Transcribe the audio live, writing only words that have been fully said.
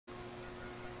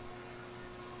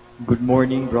Good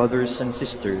morning, brothers and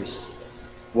sisters.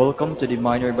 Welcome to the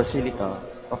Minor Basilica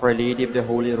of Our Lady of the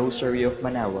Holy Rosary of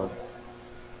Manaoag.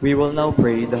 We will now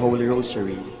pray the Holy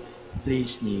Rosary.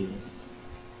 Please kneel.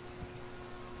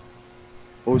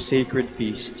 O sacred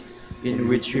feast, in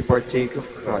which we partake of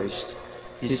Christ,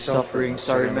 His sufferings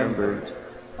are remembered,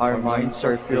 our minds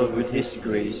are filled with His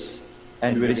grace,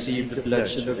 and we receive the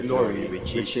pledge of the glory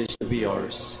which is to be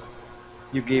ours.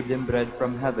 You gave them bread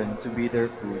from heaven to be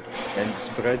their food, and this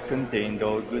bread contained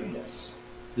all goodness.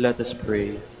 Let us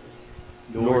pray.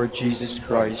 Lord Jesus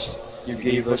Christ, you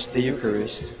gave us the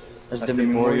Eucharist as the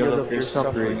memorial of your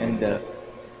suffering and death.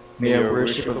 May our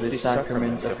worship of the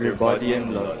sacrament of your body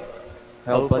and blood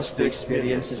help us to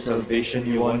experience the salvation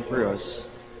you won for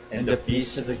us and the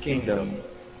peace of the kingdom,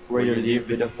 where you live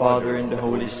with the Father and the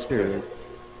Holy Spirit,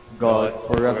 God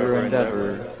forever and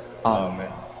ever.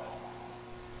 Amen.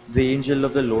 The angel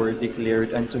of the Lord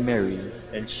declared unto Mary,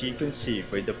 and she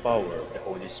conceived by the power of the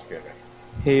Holy Spirit.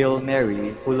 Hail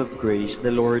Mary, full of grace,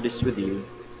 the Lord is with you.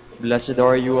 Blessed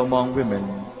are you among women,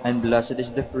 and blessed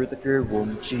is the fruit of your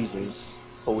womb, Jesus.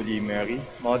 Holy Mary,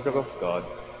 Mother of God,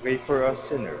 pray for us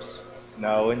sinners,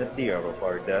 now and at the hour of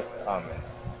our death. Amen.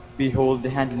 Behold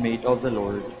the handmaid of the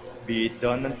Lord. Be it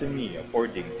done unto me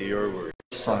according to your word.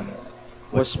 Son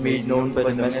was made known by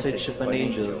the message of an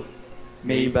angel.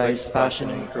 May by his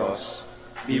passion and cross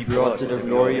be brought to the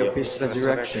glory of his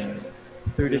resurrection,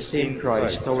 through the same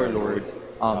Christ our Lord.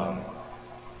 Amen.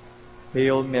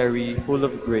 Hail Mary, full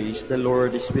of grace, the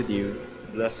Lord is with you.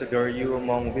 Blessed are you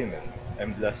among women,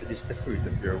 and blessed is the fruit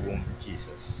of your womb,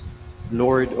 Jesus.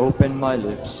 Lord, open my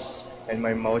lips, and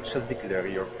my mouth shall declare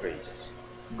your praise.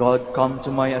 God, come to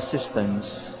my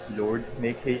assistance. Lord,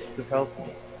 make haste to help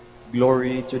me.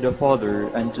 Glory to the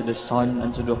Father, and to the Son,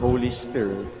 and to the Holy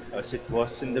Spirit, as it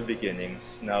was in the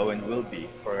beginnings, now and will be,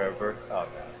 forever.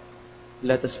 Amen.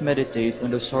 Let us meditate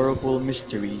on the sorrowful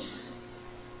mysteries.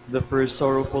 The first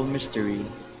sorrowful mystery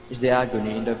is the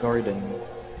agony in the garden.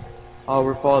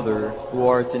 Our Father, who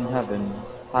art in heaven,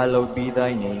 hallowed be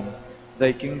thy name.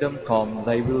 Thy kingdom come,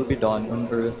 thy will be done on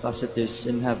earth as it is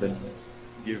in heaven.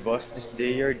 Give us this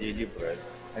day our daily bread,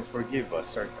 and forgive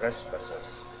us our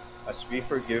trespasses, as we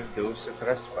forgive those who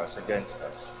trespass against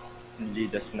us. And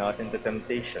lead us not into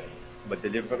temptation, but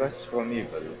deliver us from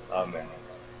evil. Amen.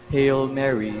 Hail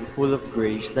Mary, full of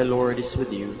grace, the Lord is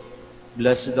with you.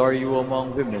 Blessed are you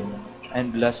among women,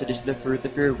 and blessed is the fruit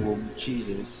of your womb,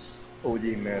 Jesus.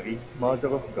 Holy Mary,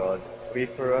 Mother of God, pray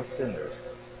for us sinners,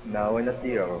 now and at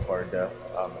the hour of our death.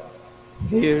 Amen.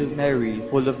 Hail Mary,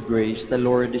 full of grace, the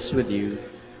Lord is with you.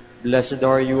 Blessed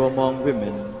are you among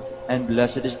women, and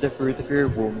blessed is the fruit of your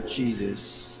womb,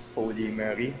 Jesus. Holy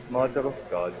Mary, Mother of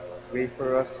God, pray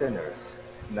for us sinners,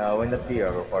 now and at the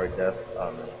hour of our death.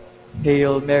 Amen.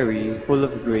 Hail Mary, full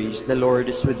of grace, the Lord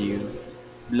is with you.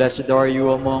 Blessed are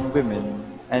you among women,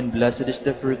 and blessed is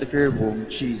the fruit of your womb,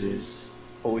 Jesus.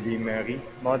 Holy Mary,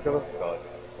 Mother of God,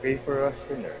 pray for us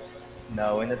sinners,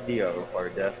 now and at the hour of our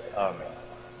death. Amen.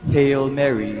 Hail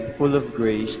Mary, full of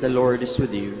grace, the Lord is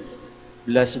with you.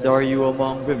 Blessed are you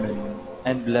among women,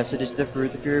 and blessed is the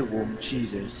fruit of your womb,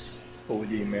 Jesus.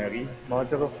 Holy Mary,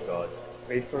 Mother of God,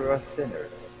 pray for us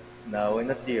sinners, now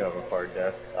and at the hour of our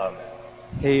death. Amen.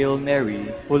 Hail Mary,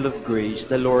 full of grace,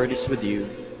 the Lord is with you.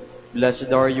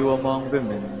 Blessed are you among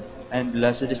women, and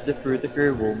blessed is the fruit of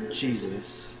your womb,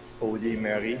 Jesus. Holy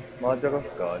Mary, Mother of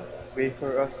God, pray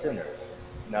for us sinners,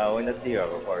 now and at the hour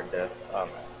of our death.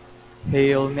 Amen.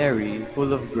 Hail Mary,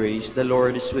 full of grace, the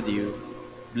Lord is with you.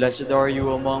 Blessed are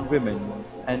you among women,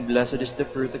 and blessed is the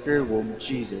fruit of your womb,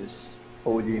 Jesus.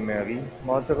 Holy Mary,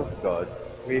 Mother of God,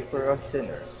 pray for us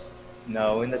sinners,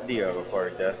 now and at the hour of our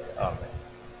death. Amen.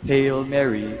 Hail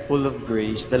Mary, full of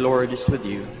grace, the Lord is with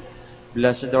you.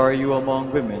 Blessed are you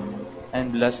among women,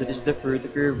 and blessed is the fruit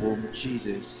of your womb,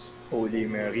 Jesus. Holy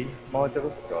Mary, Mother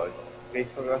of God, pray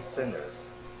for us sinners,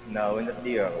 now and at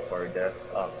the hour of our death.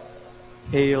 Amen.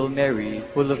 Hail Mary,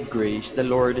 full of grace, the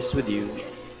Lord is with you.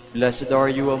 Blessed are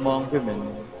you among women,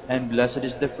 and blessed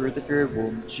is the fruit of your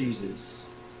womb, Jesus.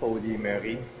 Holy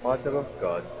Mary, Mother of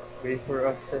God, pray for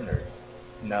us sinners,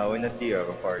 now and at the hour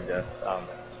of our death. Amen.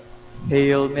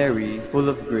 Hail Mary, full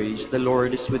of grace, the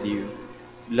Lord is with you.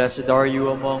 Blessed are you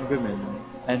among women,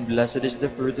 and blessed is the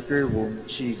fruit of your womb,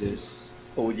 Jesus.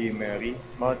 Holy Mary,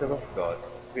 Mother of God,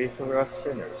 pray for us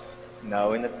sinners,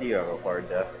 now and at the hour of our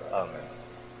death. Amen.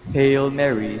 Hail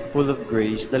Mary, full of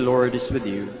grace, the Lord is with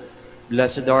you.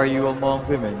 Blessed are you among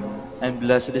women, and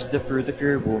blessed is the fruit of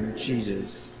your womb,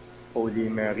 Jesus. Holy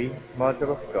Mary,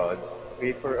 Mother of God,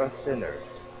 pray for us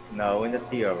sinners, now and at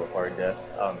the hour of our death.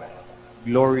 Amen.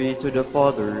 Glory to the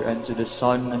Father, and to the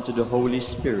Son, and to the Holy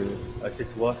Spirit. as it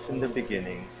was in the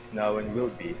beginning, is now, and will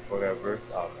be forever.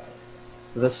 Amen.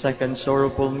 The second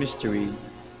sorrowful mystery,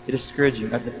 it is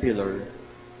scourging at the pillar.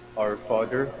 Our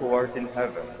Father, who art in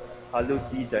heaven, hallowed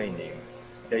be thy name.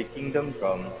 Thy kingdom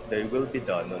come, thy will be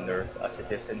done on earth as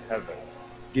it is in heaven.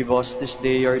 Give us this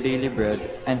day our daily bread,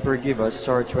 and forgive us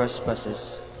our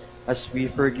trespasses, as we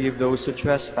forgive those who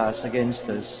trespass against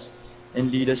us. And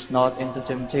lead us not into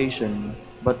temptation,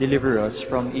 but deliver us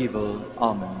from evil.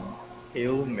 Amen.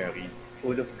 Hail Mary,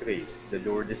 full of grace, the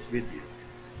Lord is with you.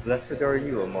 Blessed are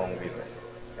you among women,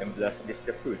 and blessed is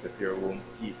the fruit of your womb,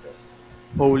 Jesus.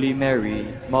 Holy Mary,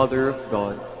 Mother of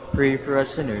God, pray for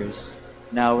us sinners,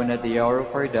 now and at the hour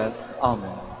of our death.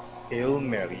 Amen. Hail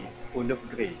Mary, full of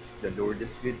grace, the Lord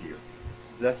is with you.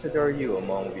 Blessed are you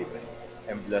among women,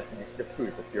 and blessed is the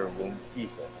fruit of your womb,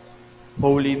 Jesus.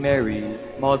 Holy Mary,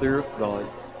 Mother of God,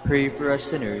 pray for us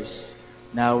sinners,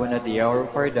 now and at the hour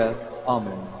of our death.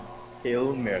 Amen.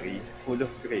 Hail Mary, full of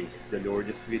grace, the Lord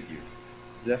is with you.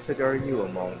 Blessed are you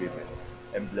among women,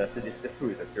 and blessed is the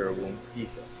fruit of your womb,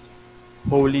 Jesus.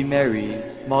 Holy Mary,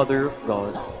 Mother of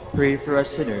God, pray for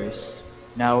us sinners,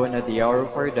 now and at the hour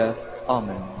of our death.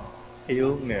 Amen.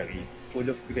 Hail Mary, full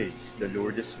of grace, the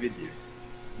Lord is with you.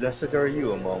 Blessed are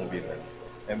you among women,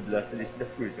 and blessed is the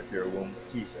fruit of your womb,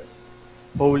 Jesus.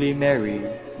 Holy Mary,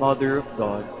 Mother of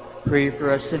God, pray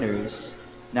for us sinners,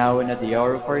 now and at the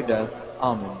hour of our death.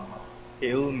 Amen.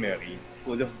 Hail Mary,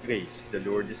 full of grace, the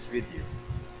Lord is with you.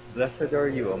 Blessed are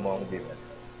you among women,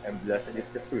 and blessed is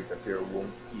the fruit of your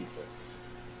womb, Jesus.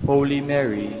 Holy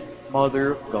Mary,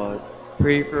 Mother of God,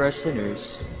 pray for us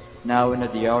sinners, now and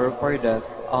at the hour of our death.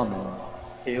 Amen.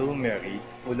 Hail Mary,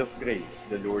 full of grace,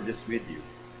 the Lord is with you.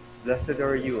 Blessed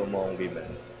are you among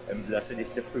women, and blessed is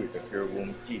the fruit of your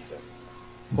womb, Jesus.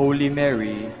 Holy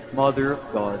Mary, Mother of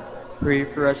God, pray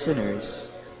for us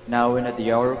sinners, now and at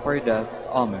the hour of our death.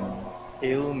 Amen.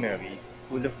 Hail Mary,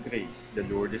 full of grace, the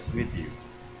Lord is with you.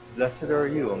 Blessed are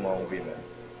you among women,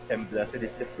 and blessed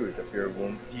is the fruit of your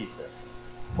womb, Jesus.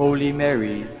 Holy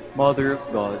Mary, Mother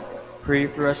of God, pray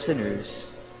for us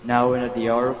sinners, now and at the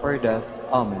hour of our death.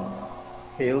 Amen.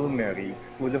 Hail Mary,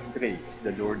 full of grace,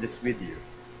 the Lord is with you.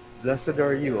 Blessed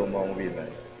are you among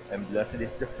women, and blessed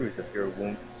is the fruit of your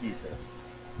womb, Jesus.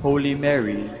 Holy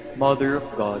Mary, Mother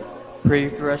of God, pray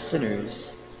for us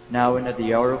sinners, now and at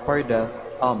the hour of our death.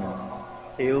 Amen.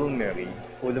 Hail Mary,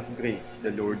 full of grace,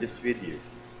 the Lord is with you.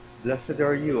 Blessed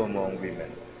are you among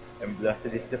women, and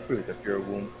blessed is the fruit of your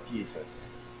womb, Jesus.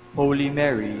 Holy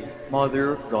Mary,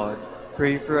 Mother of God,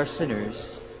 pray for us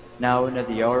sinners, now and at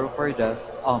the hour of our death.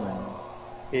 Amen.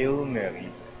 Hail Mary,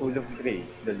 full of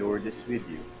grace, the Lord is with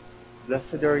you.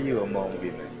 Blessed are you among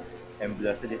women, and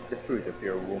blessed is the fruit of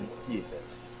your womb,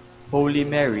 Jesus. Holy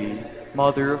Mary,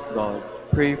 Mother of God,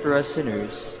 pray for us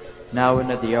sinners, now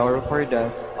and at the hour of our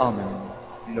death. Amen.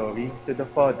 Glory to the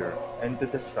Father, and to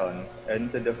the Son,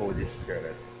 and to the Holy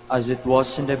Spirit. As it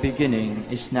was in the beginning,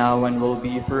 is now, and will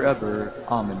be forever.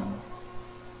 Amen.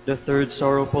 The third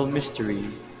sorrowful mystery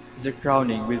is the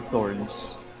crowning with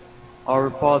thorns. Our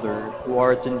Father, who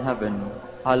art in heaven,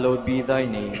 hallowed be thy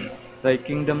name. Thy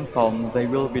kingdom come, thy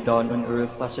will be done on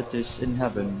earth as it is in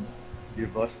heaven.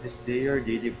 Give us this day our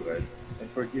daily bread, and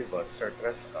forgive us our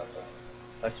trespasses,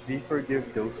 as we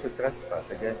forgive those who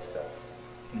trespass against us.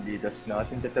 And lead us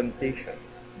not into temptation,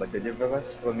 but deliver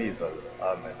us from evil.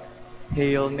 Amen.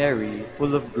 Hail Mary,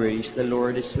 full of grace, the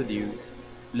Lord is with you.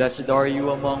 Blessed are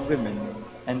you among women,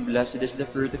 and blessed is the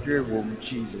fruit of your womb,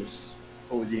 Jesus.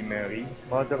 Holy Mary,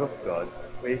 Mother of God,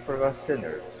 pray for us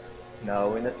sinners,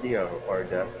 now and at the hour of our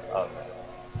death. Amen.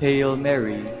 Hail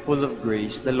Mary, full of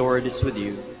grace, the Lord is with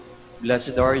you.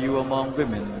 Blessed are you among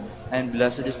women, and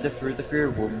blessed is the fruit of your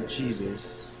womb,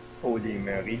 Jesus. Holy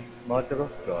Mary, Mother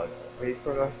of God, pray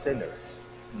for us sinners,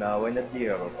 now and at the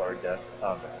hour of our death.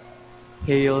 Amen.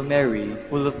 Hail Mary,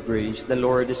 full of grace, the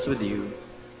Lord is with you.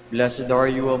 Blessed are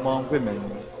you among women,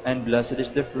 and blessed is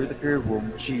the fruit of your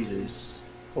womb, Jesus.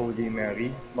 Holy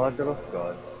Mary, Mother of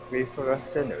God, pray for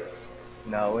us sinners,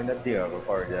 now and at the hour of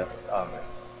our death. Amen.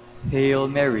 Hail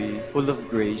Mary, full of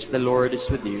grace, the Lord is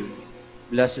with you.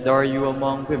 Blessed are you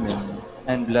among women,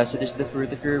 and blessed is the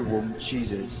fruit of your womb,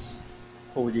 Jesus.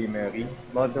 Holy Mary,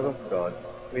 Mother of God,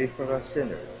 pray for us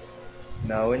sinners,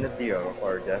 now and at the hour of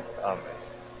our death. Amen.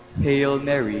 Hail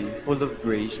Mary, full of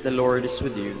grace, the Lord is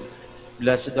with you.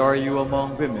 Blessed are you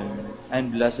among women,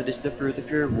 and blessed is the fruit of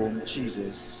your womb,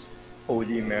 Jesus.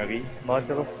 Holy Mary,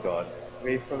 Mother of God,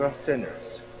 pray for us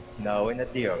sinners, now and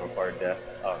at the hour of our death.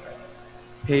 Amen.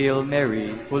 Hail Mary,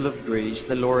 full of grace,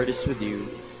 the Lord is with you.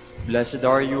 Blessed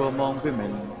are you among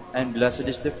women, and blessed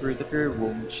is the fruit of your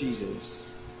womb,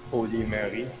 Jesus. Holy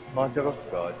Mary, Mother of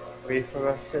God, pray for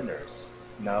us sinners,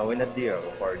 now and at the hour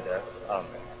of our death.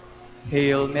 Amen.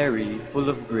 Hail Mary, full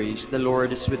of grace, the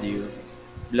Lord is with you.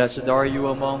 Blessed are you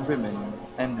among women,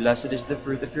 and blessed is the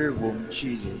fruit of your womb,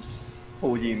 Jesus.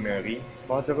 Holy Mary,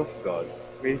 Mother of God,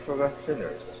 pray for us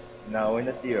sinners, now and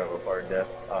at the hour of our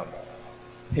death. Amen.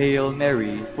 Hail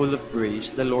Mary, full of grace,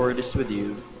 the Lord is with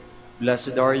you.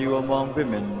 Blessed are you among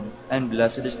women, and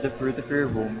blessed is the fruit of your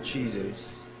womb,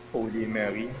 Jesus. Holy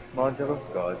Mary, Mother of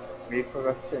God, pray for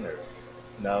us sinners,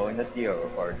 now and at the hour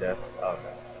of our death.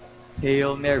 Amen.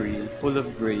 Hail Mary, full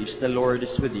of grace, the Lord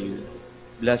is with you.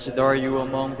 Blessed are you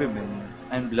among women,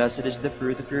 and blessed is the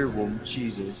fruit of your womb,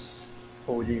 Jesus.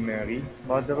 Holy Mary,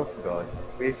 Mother of God,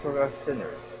 pray for us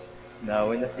sinners,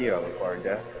 now and at the hour of our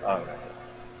death. Amen.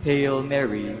 Hail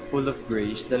Mary, full of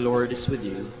grace, the Lord is with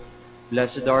you.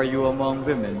 Blessed are you among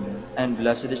women, and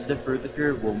blessed is the fruit of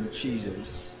your womb,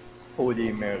 Jesus.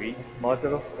 Holy Mary,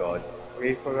 Mother of God,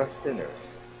 pray for us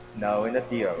sinners, now and at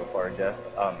the hour of our death.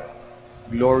 Amen.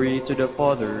 Glory to the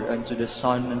Father, and to the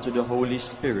Son, and to the Holy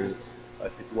Spirit.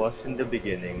 As it was in the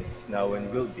beginning, is now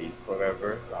and will be,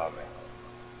 forever. Amen.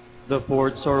 The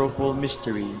fourth sorrowful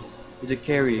mystery is the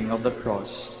carrying of the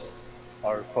cross.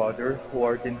 Our Father, who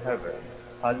art in heaven,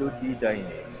 hallowed be thy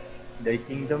name. Thy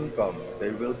kingdom come, thy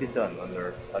will be done on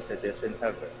earth as it is in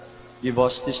heaven. Give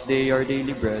us this day our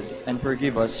daily bread, and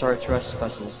forgive us our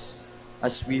trespasses,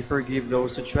 as we forgive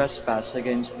those who trespass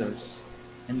against us.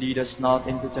 And lead us not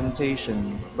into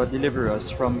temptation, but deliver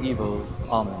us from evil.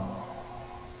 Amen.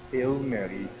 Hail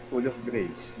Mary, full of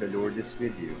grace, the Lord is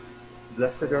with you.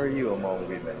 Blessed are you among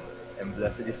women, and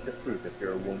blessed is the fruit of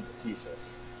your womb,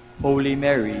 Jesus. Holy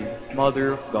Mary,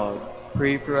 Mother of God,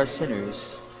 pray for us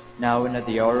sinners, now and at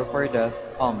the hour of our death.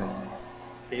 Amen.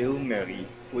 Hail Mary,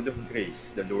 full of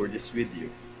grace, the Lord is with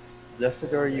you.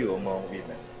 Blessed are you among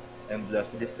women, and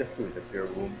blessed is the fruit of your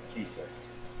womb, Jesus.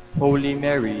 Holy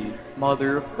Mary,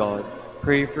 Mother of God,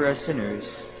 pray for us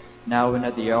sinners, now and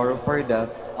at the hour of our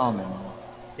death. Amen.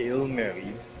 Hail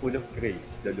Mary, full of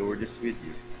grace, the Lord is with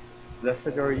you.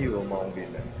 Blessed are you among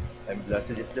women, and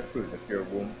blessed is the fruit of your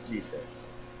womb, Jesus.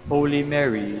 Holy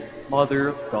Mary, Mother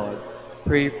of God,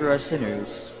 pray for us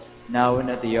sinners, now and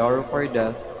at the hour of our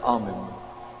death. Amen.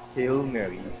 Hail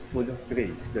Mary, full of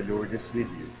grace, the Lord is with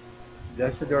you.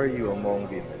 Blessed are you among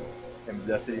women, and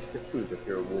blessed is the fruit of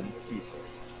your womb,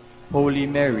 Jesus. Holy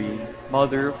Mary,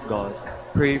 Mother of God,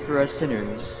 pray for us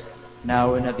sinners,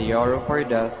 now and at the hour of our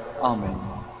death. Amen.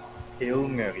 Hail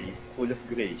Mary, full of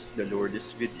grace, the Lord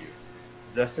is with you.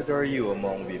 Blessed are you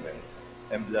among women,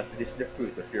 and blessed is the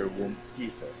fruit of your womb,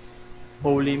 Jesus.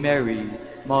 Holy Mary,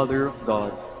 Mother of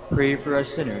God, pray for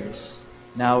us sinners,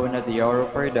 now and at the hour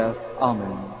of our death.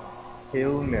 Amen.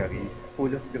 Hail Mary,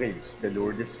 full of grace, the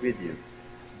Lord is with you.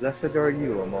 Blessed are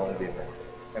you among women,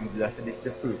 and blessed is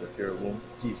the fruit of your womb,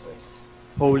 Jesus.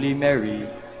 Holy Mary,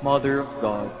 Mother of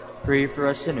God, pray for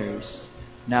us sinners,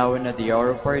 now and at the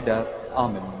hour of our death.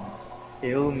 Amen.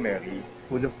 Hail Mary,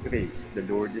 full of grace, the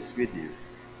Lord is with you.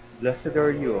 Blessed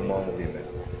are you among women,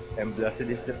 and blessed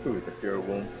is the fruit of your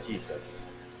womb, Jesus.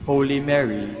 Holy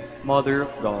Mary, Mother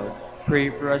of God, pray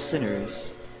for us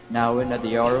sinners, now and at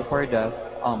the hour of our death.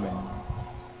 Amen.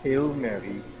 Hail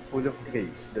Mary, full of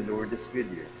grace, the Lord is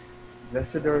with you.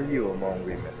 Blessed are you among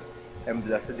women, and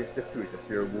blessed is the fruit of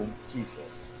your womb,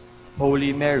 Jesus.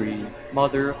 Holy Mary,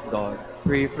 Mother of God,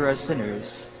 pray for us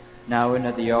sinners, now and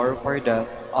at the hour of our death.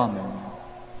 Amen.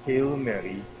 Hail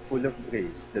Mary, full of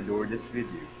grace, the Lord is with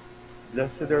you.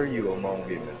 Blessed are you among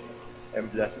women,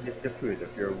 and blessed is the fruit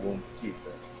of your womb,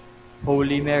 Jesus.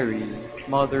 Holy Mary,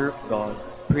 Mother of God,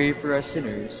 pray for us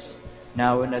sinners,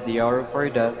 now and at the hour of our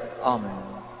death. Amen.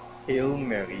 Hail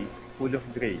Mary, full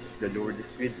of grace, the Lord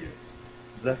is with you.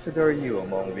 Blessed are you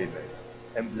among women,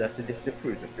 and blessed is the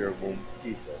fruit of your womb,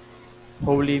 Jesus.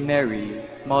 Holy Mary,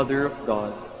 Mother of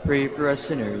God, pray for us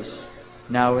sinners,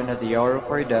 now and at the hour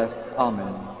of our death.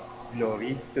 Amen.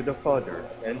 Glory to the Father,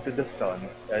 and to the Son,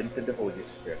 and to the Holy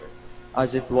Spirit.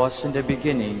 As it was in the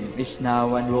beginning, is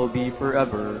now, and will be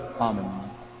forever. Amen.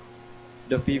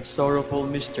 The fifth sorrowful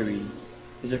mystery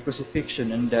is the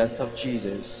crucifixion and death of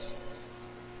Jesus.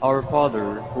 Our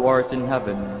Father, who art in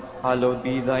heaven, hallowed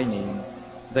be thy name.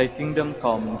 Thy kingdom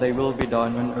come, thy will be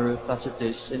done on earth as it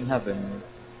is in heaven.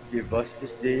 Give us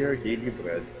this day our daily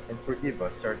bread, and forgive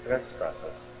us our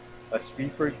trespasses, as we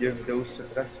forgive those who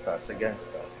trespass against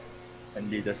us. And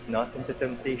lead us not into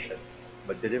temptation,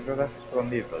 but deliver us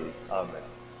from evil. Amen.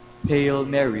 Hail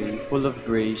Mary, full of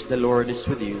grace, the Lord is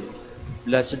with you.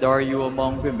 Blessed are you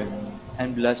among women,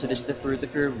 and blessed is the fruit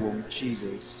of your womb,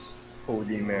 Jesus.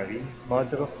 Holy Mary,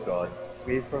 Mother of God,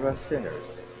 pray for us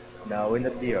sinners, now and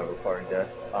at the hour of our death.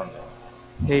 Amen.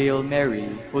 Hail Mary,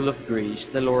 full of grace,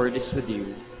 the Lord is with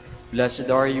you.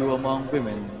 Blessed are you among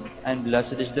women, and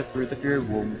blessed is the fruit of your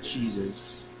womb,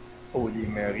 Jesus. Holy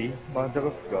Mary, Mother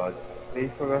of God, pray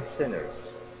for us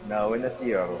sinners, now and at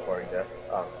the hour of our death.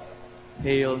 Amen.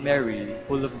 Hail Mary,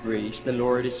 full of grace, the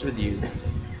Lord is with you.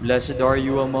 Blessed are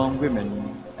you among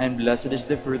women, and blessed is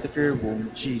the fruit of your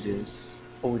womb, Jesus.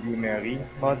 Holy Mary,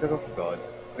 Mother of God,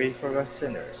 pray for us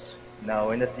sinners, now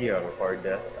and at the hour of our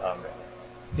death. Amen.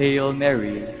 Hail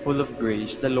Mary, full of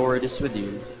grace, the Lord is with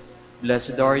you.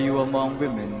 Blessed are you among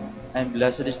women, and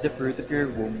blessed is the fruit of your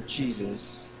womb,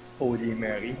 Jesus. Holy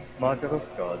Mary, Mother of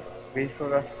God, pray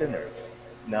for us sinners,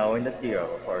 now and at the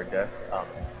hour of our death.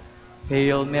 Amen.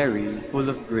 Hail Mary, full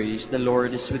of grace, the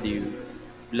Lord is with you.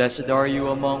 Blessed are you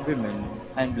among women,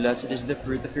 and blessed is the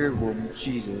fruit of your womb,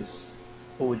 Jesus.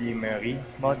 Holy Mary,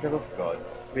 Mother of God,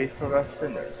 pray for us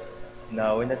sinners,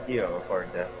 now and at the hour of our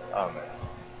death. Amen.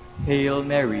 Hail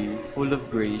Mary, full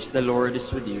of grace, the Lord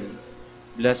is with you.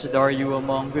 Blessed are you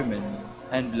among women,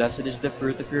 and blessed is the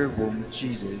fruit of your womb,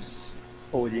 Jesus.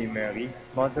 Holy Mary,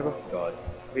 Mother of God,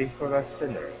 pray for us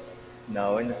sinners,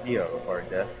 now and at the hour of our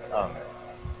death. Amen.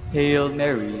 Hail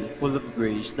Mary, full of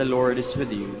grace, the Lord is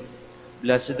with you.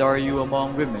 Blessed are you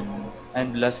among women,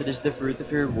 and blessed is the fruit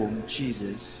of your womb,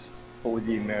 Jesus.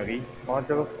 Holy Mary,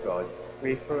 Mother of God,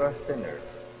 pray for us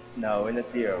sinners, now and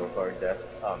at the hour of our death.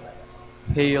 Amen.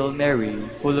 Hail Mary,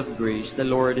 full of grace, the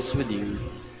Lord is with you.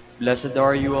 Blessed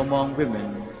are you among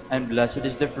women, and blessed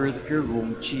is the fruit of your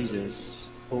womb, Jesus.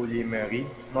 Holy Mary,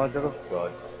 Mother of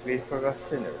God, pray for us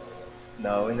sinners,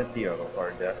 now and at the hour of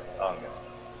our death. Amen.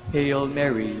 Hail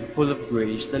Mary, full of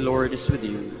grace, the Lord is with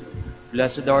you.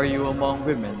 Blessed are you among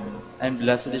women, and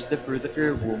blessed is the fruit of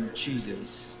your womb,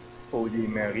 Jesus. Holy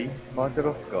Mary, Mother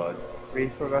of God, pray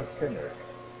for us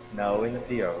sinners, now and at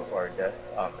the hour of our death.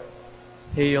 Amen.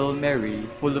 Hail Mary,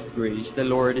 full of grace, the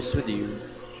Lord is with you.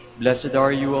 Blessed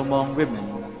are you among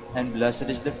women, and blessed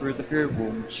is the fruit of your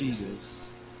womb,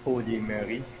 Jesus. Holy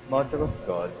Mary, Mother of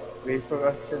God, pray for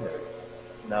us sinners,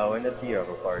 now and at the hour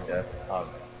of our death.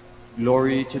 Amen.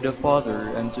 Glory to the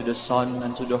Father, and to the Son,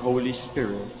 and to the Holy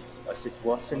Spirit. As it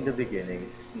was in the beginning,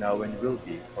 is now and will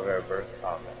be, forever.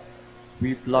 Amen.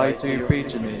 We fly to your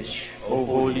patronage, O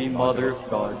Holy Mother of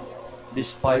God.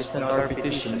 Despise not our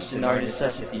petitions and our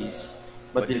necessities,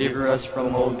 but deliver us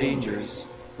from all dangers,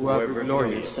 who ever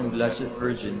glorious and blessed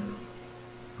Virgin.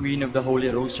 Queen of the Holy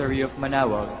Rosary of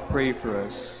Manaoag, pray for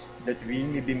us. That we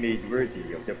may be made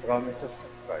worthy of the promises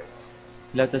of Christ.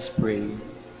 Let us pray.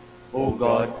 O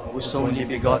God, whose only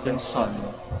begotten Son,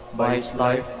 by his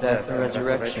life, death, and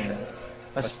resurrection,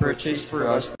 has purchased for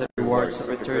us the rewards of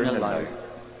eternal life,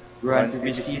 grant,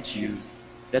 we beseech you,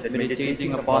 that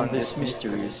meditating upon these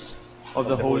mysteries of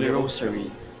the Holy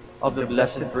Rosary of the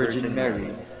Blessed Virgin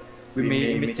Mary, we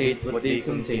may imitate what they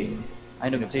contain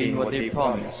and obtain what they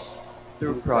promise,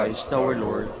 through Christ our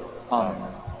Lord.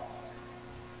 Amen.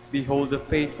 Behold the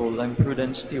faithful and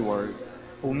prudent steward,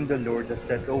 whom the Lord has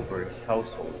set over his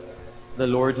household. The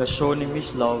Lord has shown him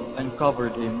his love and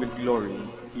covered him with glory.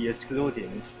 He has clothed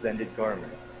him in splendid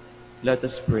garment. Let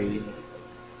us pray.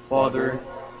 Father,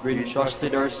 we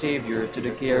entrusted our Savior to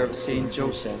the care of Saint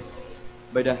Joseph.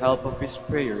 By the help of his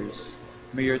prayers,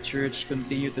 may your Church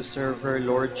continue to serve her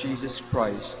Lord Jesus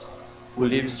Christ, who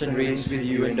lives and reigns with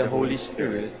you in the Holy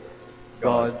Spirit,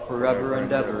 God, forever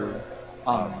and ever.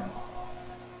 Amen.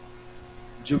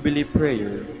 Jubilee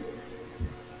Prayer.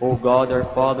 O God, our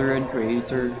Father and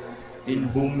Creator, in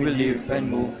whom we live and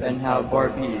move and have our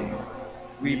being,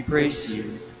 we praise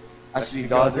you as we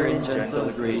gather in gentle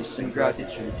grace and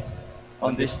gratitude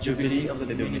on this Jubilee of the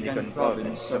Dominican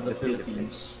province of the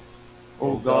Philippines.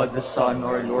 O God, the Son,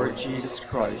 our Lord Jesus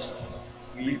Christ,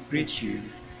 we preach you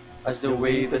as the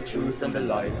way, the truth, and the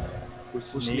life,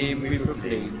 whose name we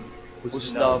proclaim,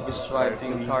 whose love we strive to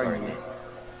incarnate.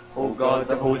 O God,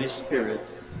 the Holy Spirit,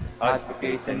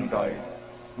 advocate and guide,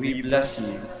 we bless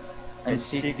you and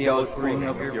seek the outpouring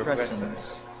of your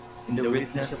presence in the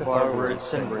witness of our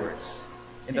words and works,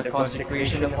 in the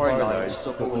consecration of our lives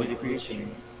to holy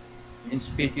preaching, in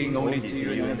speaking only to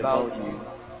you and about you,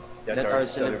 that our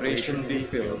celebration be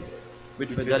filled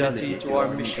with fidelity to our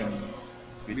mission,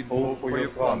 with hope for your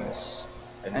promise,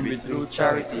 and with true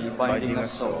charity binding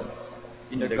us all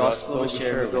in the gospel we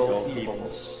share with all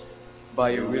peoples.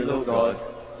 By your will, O God,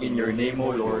 in your name,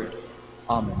 O Lord.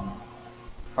 Amen.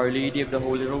 Our Lady of the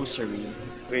Holy Rosary,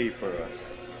 pray for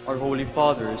us. Our Holy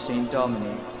Father, Saint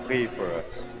Dominic, pray for us.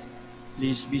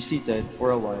 Please be seated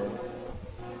for a while.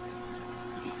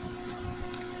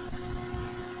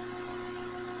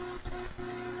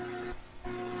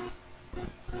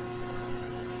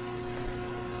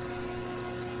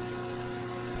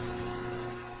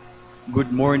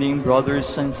 Good morning,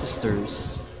 brothers and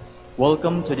sisters.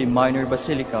 Welcome to the Minor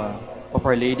Basilica of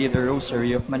Our Lady of the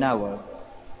Rosary of Manaoag.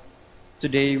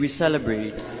 Today we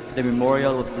celebrate the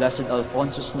memorial of Blessed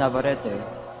Alphonsus Navarrete,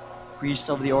 priest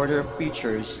of the Order of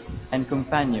Preachers and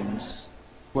Companions,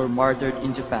 who were martyred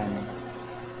in Japan.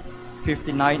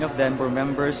 59 of them were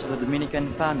members of the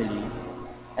Dominican family,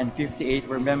 and 58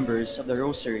 were members of the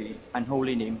Rosary and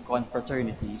Holy Name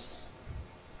confraternities.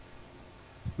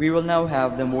 We will now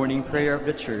have the morning prayer of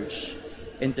the Church,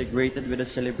 integrated with the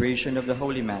celebration of the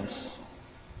Holy Mass.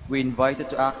 We invite you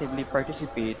to actively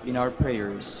participate in our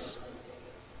prayers.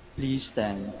 Please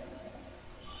stand.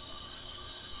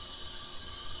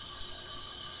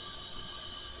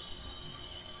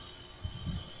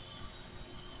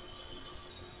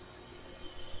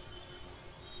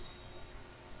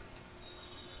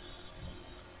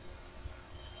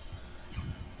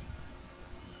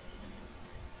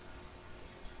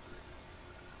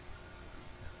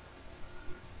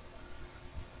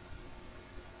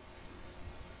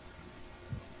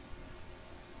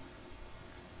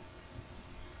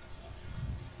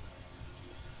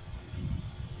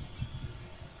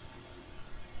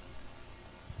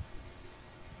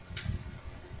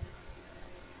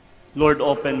 Lord,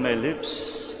 open my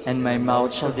lips, And my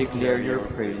mouth shall declare your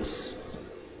praise.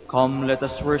 Come, let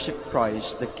us worship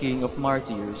Christ, the King of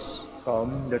martyrs.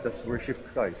 Come, let us worship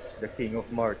Christ, the King of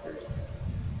martyrs.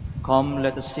 Come,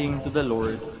 let us sing to the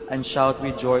Lord, and shout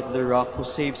with joy to the Rock who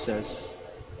saves us.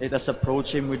 Let us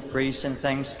approach him with praise and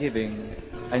thanksgiving,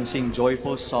 and sing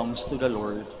joyful songs to the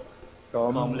Lord.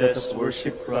 come let us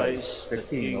worship Christ, the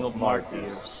King of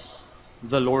martyrs.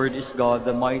 The Lord is God,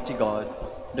 the mighty God,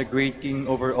 the great King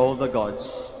over all the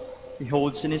gods. He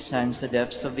holds in his hands the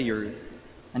depths of the earth,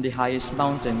 and the highest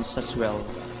mountains as well.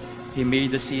 He made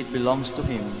the sea, it belongs to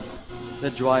him, the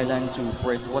dry land too,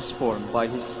 for it was formed by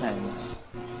his hands.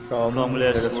 Come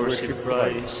let us worship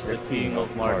Christ, the King of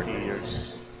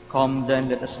martyrs. Come then,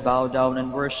 let us bow down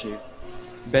and worship,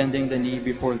 bending the knee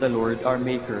before the Lord our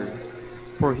Maker.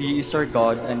 For he is our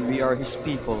God, and we are his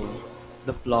people,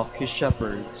 the flock his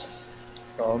shepherds.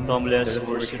 Come let us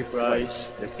worship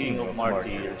Christ, the King of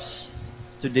martyrs.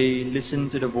 Today, listen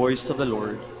to the voice of the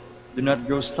Lord. Do not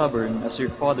grow stubborn as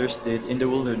your fathers did in the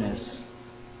wilderness,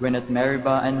 when at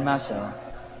Meribah and Massa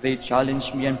they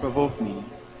challenged me and provoked me,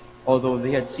 although they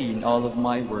had seen all of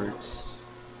my works.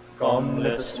 Come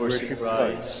let us worship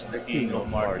Christ, the King of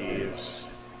martyrs.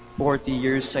 40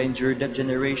 years I endured that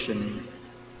generation.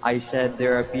 I said,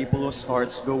 there are people whose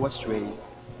hearts go astray,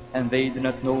 and they do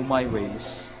not know my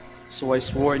ways. So I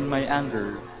swore in my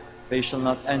anger, they shall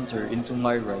not enter into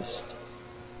my rest.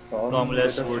 Come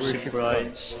let us worship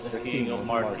Christ, the King of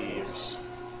martyrs.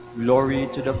 Glory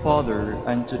to the Father,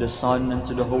 and to the Son, and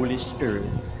to the Holy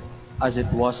Spirit, as it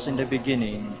was in the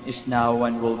beginning, is now,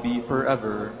 and will be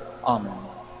forever. Amen.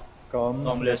 Come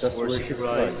let us worship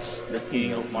Christ, the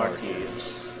King of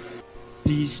martyrs.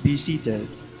 Please be seated.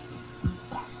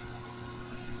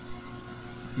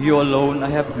 You alone I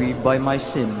have grieved by my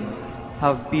sin.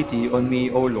 Have pity on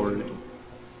me, O Lord.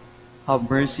 Have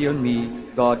mercy on me,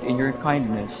 God, in your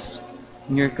kindness.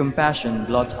 In your compassion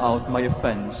blot out my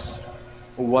offense.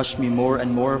 Wash me more and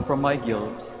more from my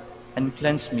guilt, and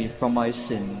cleanse me from my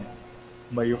sin.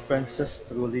 My offenses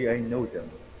truly I know them.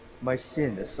 My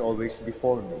sin is always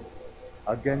before me.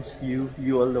 Against you,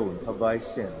 you alone have I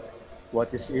sinned.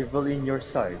 What is evil in your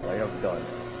sight I have done.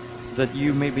 That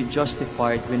you may be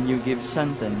justified when you give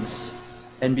sentence,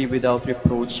 and be without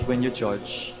reproach when you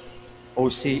judge. O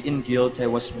say, in guilt I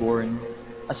was born,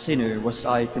 a sinner was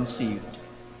I conceived.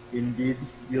 Indeed,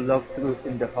 you love truth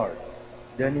in the heart.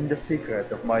 Then in the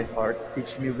secret of my heart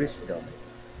teach me wisdom.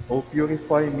 O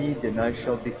purify me, then I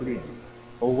shall be clean.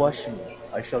 O wash me,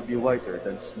 I shall be whiter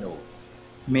than snow.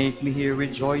 Make me hear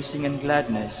rejoicing and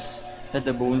gladness, that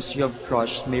the bones you have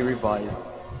crushed may revive.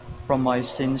 From my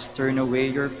sins turn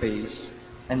away your face,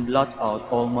 and blot out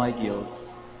all my guilt.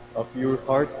 A pure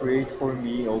heart create for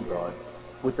me, O God.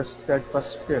 Put a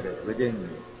steadfast spirit within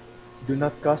me. Do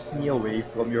not cast me away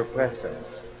from your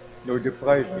presence, nor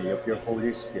deprive me of your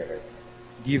Holy Spirit.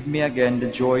 Give me again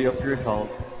the joy of your help.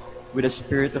 With a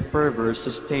spirit of fervor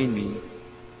sustain me,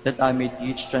 that I may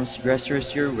teach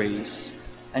transgressors your ways,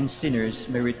 and sinners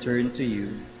may return to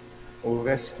you. O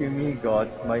rescue me, God,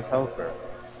 my helper,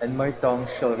 and my tongue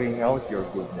shall ring out your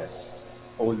goodness.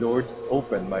 O Lord,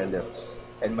 open my lips,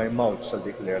 and my mouth shall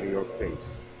declare your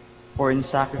praise. For in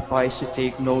sacrifice you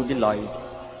take no delight,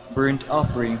 burnt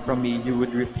offering from me you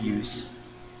would refuse.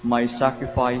 My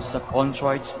sacrifice a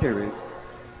contrite spirit,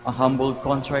 a humble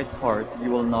contrite heart you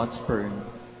will not spurn.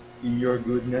 In your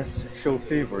goodness show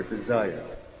favor to Zion.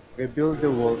 Rebuild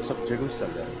the walls of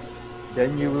Jerusalem.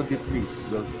 Then you will be pleased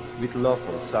with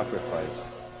lawful sacrifice,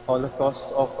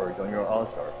 holocausts offered on your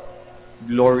altar,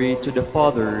 Glory to the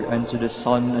Father, and to the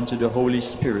Son, and to the Holy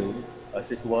Spirit.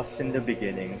 as it was in the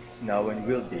beginning, is now and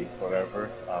will be, forever.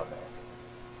 Amen.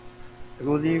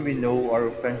 Truly we know our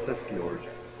offenses, Lord,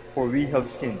 for we have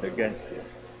sinned against you.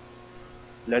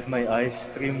 Let my eyes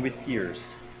stream with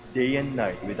tears, day and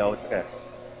night without rest,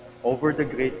 over the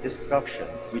great destruction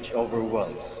which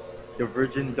overwhelms the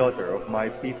virgin daughter of my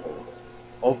people,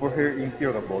 over her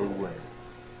incurable wound.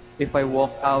 If I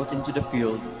walk out into the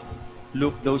field,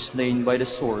 look those slain by the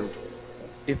sword.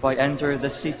 If I enter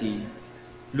the city,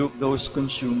 look those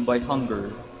consumed by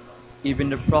hunger.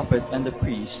 Even the prophet and the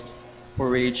priest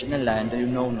forage in a land I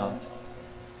know not.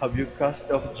 Have you cast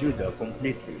off Judah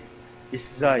completely? Is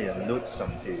Zion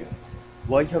loathsome to you?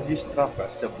 Why have you struck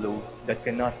us a blow that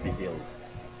cannot be healed?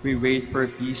 We wait for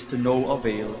peace to no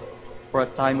avail, for a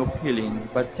time of healing,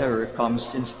 but terror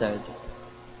comes instead.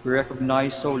 We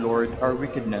recognize, O Lord, our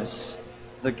wickedness,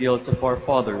 the guilt of our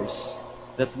fathers,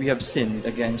 that we have sinned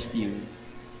against you.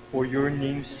 For your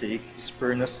name's sake,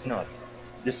 spurn us not.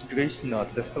 Disgrace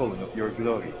not the throne of your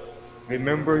glory.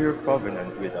 Remember your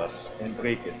covenant with us, and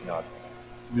break it not.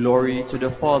 Glory to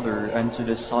the Father, and to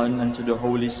the Son, and to the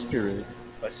Holy Spirit.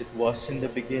 As it was in the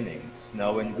beginning, is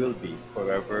now and will be,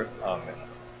 forever. Amen.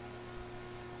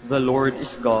 The Lord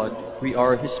is God, we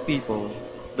are his people,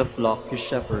 the flock he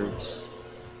shepherds.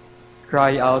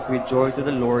 Cry out with joy to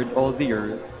the Lord, all the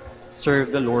earth.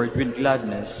 Serve the Lord with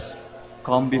gladness.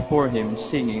 Come before him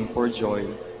singing for joy.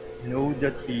 Know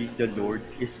that he, the Lord,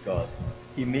 is God.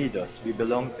 He made us, we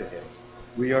belong to him.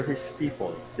 We are his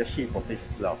people, the sheep of his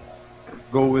flock.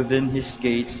 Go within his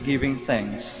gates giving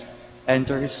thanks.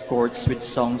 Enter his courts with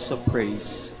songs of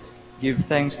praise. Give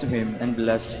thanks to him and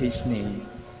bless his name.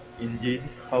 Indeed,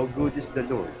 how good is the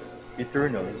Lord!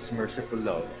 Eternal is merciful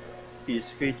love. He is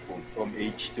faithful from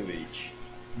age to age.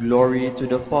 Glory to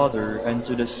the Father, and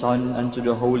to the Son, and to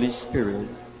the Holy Spirit.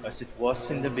 As it was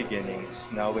in the beginning, is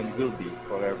now and will be,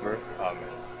 forever.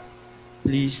 Amen.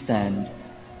 Please stand.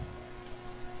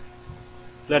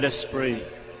 Let us pray.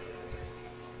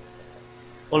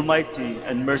 Almighty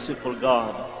and merciful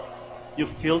God, you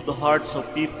filled the hearts of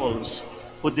peoples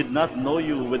who did not know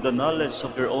you with the knowledge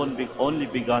of your only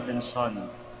begotten Son.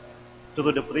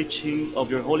 Through the preaching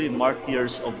of your holy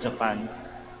martyrs of Japan,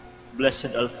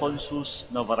 Blessed Alphonsus,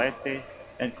 Navarrete,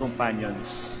 and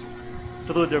companions.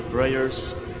 Through their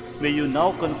prayers, may you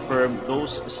now confirm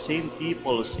those same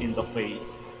peoples in the faith.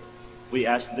 We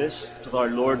ask this through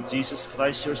our Lord Jesus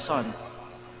Christ, your Son,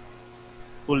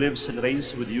 who lives and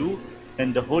reigns with you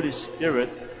and the Holy Spirit,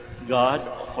 God,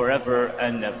 forever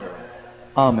and ever.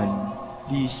 Amen.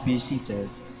 Please be seated.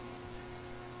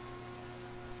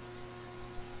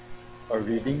 A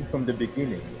reading from the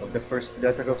beginning of the first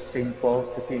letter of St. Paul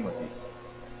to Timothy.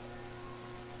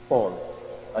 Paul,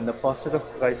 an apostle of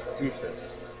Christ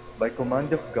Jesus, by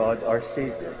command of God our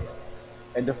Savior,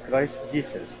 and of Christ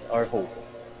Jesus our hope,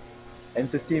 and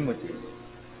to Timothy,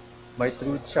 my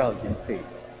true child in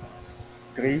faith,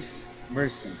 grace,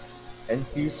 mercy, and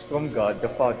peace from God the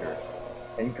Father,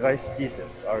 and Christ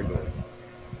Jesus our Lord.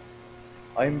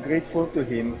 I am grateful to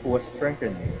him who has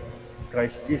strengthened me,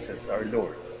 Christ Jesus our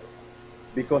Lord,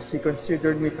 because he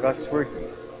considered me trustworthy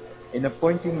in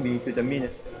appointing me to the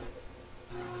ministry.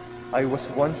 I was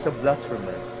once a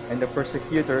blasphemer and a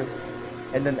persecutor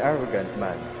and an arrogant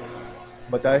man,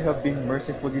 but I have been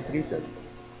mercifully treated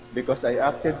because I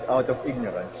acted out of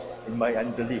ignorance in my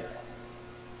unbelief.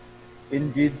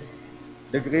 Indeed,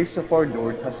 the grace of our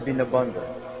Lord has been abundant,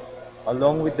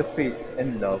 along with the faith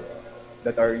and love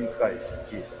that are in Christ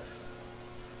Jesus.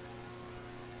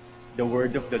 The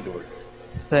word of the Lord.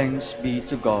 Thanks be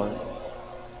to God.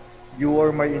 You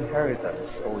are my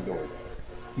inheritance, O Lord.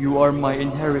 You are my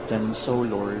inheritance, O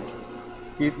Lord.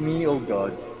 Keep me, O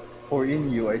God, for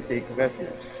in you I take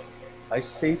refuge. I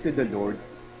say to the Lord,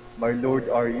 my Lord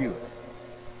are you.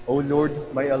 O Lord,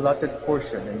 my allotted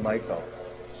portion and my cup.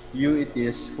 You it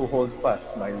is who hold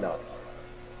fast my lot.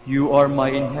 You are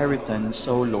my inheritance,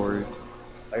 O Lord.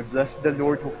 I bless the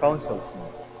Lord who counsels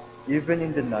me. Even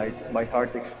in the night my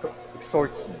heart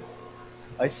exhorts me.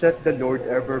 I set the Lord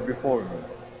ever before me.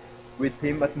 With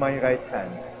him at my right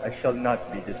hand, I shall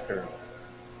not be disturbed.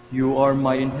 You are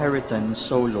my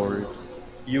inheritance, O Lord.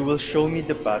 You will show me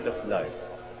the path of life,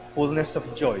 fullness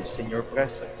of joys in your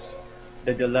presence,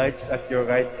 the delights at your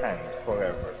right hand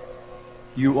forever.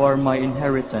 You are my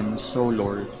inheritance, O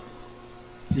Lord.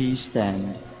 Please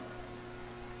stand.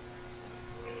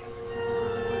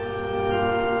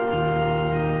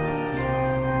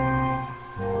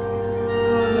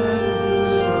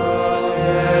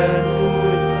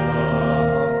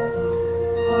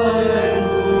 Hallelujah.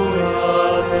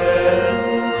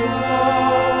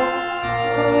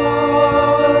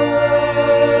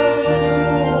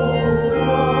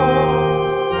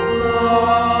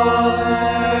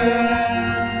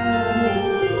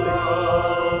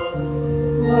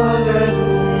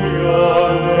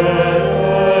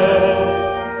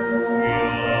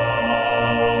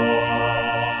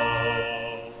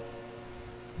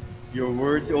 Your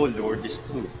word, O Lord, is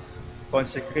truth.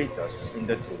 Consecrate us in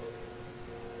the truth.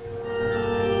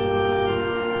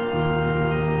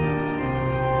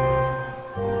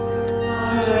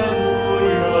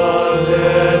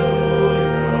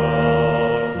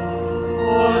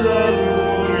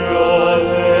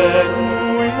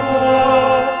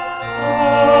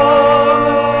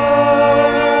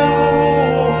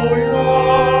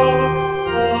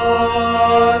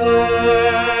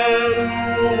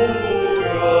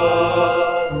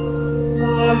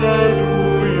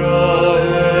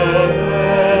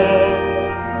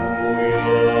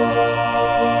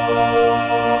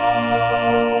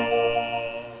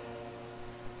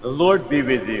 Be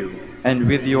with you. And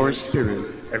with your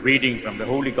spirit. A reading from the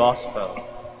Holy Gospel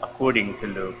according to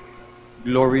Luke.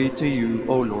 Glory to you,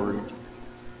 O Lord.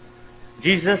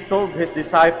 Jesus told his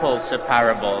disciples a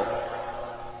parable.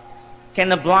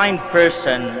 Can a blind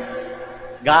person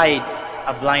guide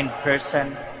a blind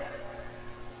person?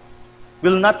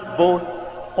 Will not both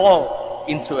fall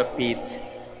into a pit?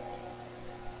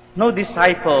 No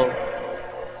disciple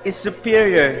is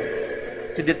superior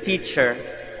to the teacher,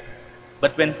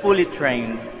 but when fully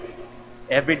trained,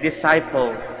 every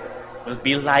disciple will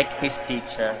be like his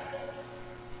teacher.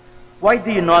 Why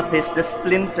do you notice the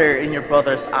splinter in your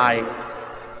brother's eye,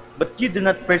 but you do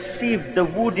not perceive the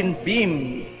wooden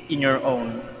beam in your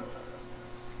own?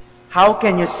 How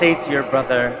can you say to your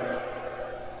brother,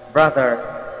 "Brother,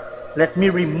 let me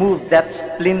remove that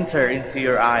splinter into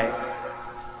your eye,"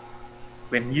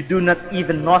 when you do not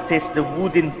even notice the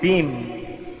wooden beam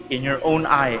in your own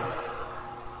eye?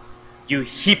 You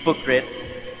hypocrite,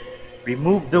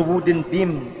 remove the wooden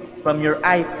beam from your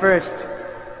eye first,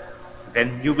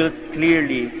 then you will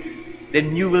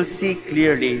see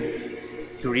clearly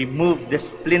to remove the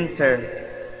splinter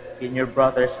in your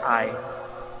brother's eye.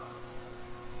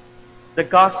 The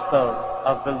Gospel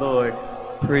of the Lord.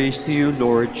 Praise to you,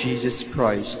 Lord Jesus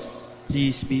Christ.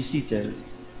 Please be seated.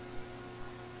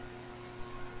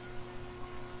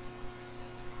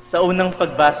 Sa unang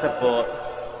pagbasa po,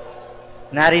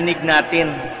 narinig natin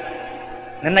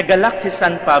na nagalak si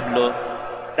San Pablo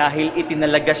dahil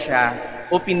itinalaga siya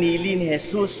o pinili ni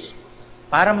Jesus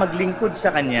para maglingkod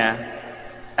sa kanya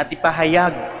at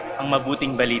ipahayag ang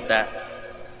mabuting balita.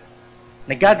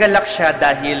 Nagagalak siya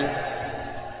dahil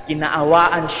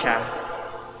kinaawaan siya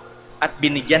at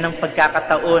binigyan ng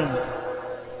pagkakataon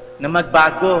na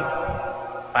magbago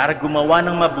para gumawa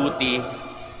ng mabuti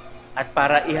at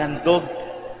para ihandog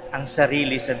ang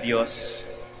sarili sa Diyos.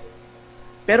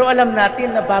 Pero alam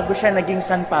natin na bago siya naging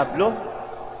San Pablo,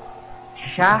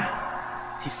 siya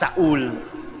si Saul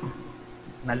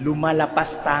na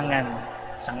lumalapas tangan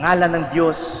sa ngalan ng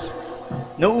Diyos,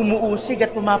 na umuusig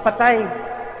at pumapatay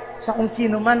sa kung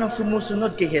sino man ang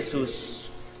sumusunod kay Jesus.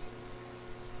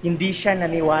 Hindi siya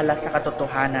naniwala sa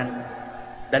katotohanan,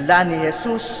 dala ni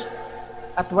Jesus,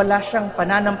 at wala siyang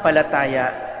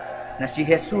pananampalataya na si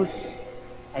Jesus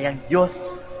ay ang Diyos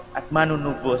at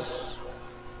manunubos.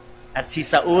 At si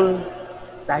Saul,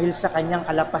 dahil sa kanyang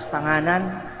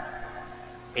kalapastanganan,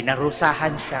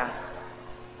 pinarusahan siya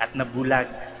at nabulag.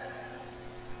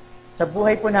 Sa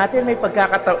buhay po natin, may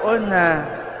pagkakataon na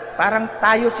parang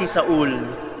tayo si Saul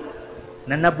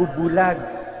na nabubulag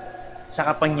sa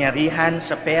kapangyarihan,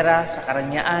 sa pera, sa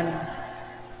karanyaan.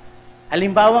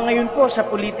 Halimbawa ngayon po sa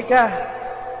politika,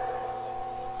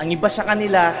 ang iba sa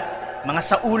kanila, mga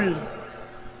Saul,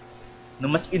 na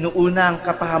mas inuuna ang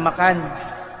kapahamakan,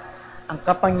 ang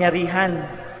kapangyarihan,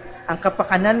 ang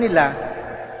kapakanan nila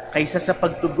kaysa sa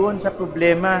pagtugon sa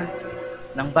problema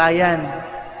ng bayan.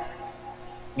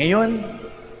 Ngayon,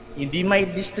 hindi may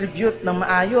distribute ng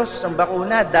maayos ang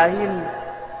bakuna dahil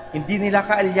hindi nila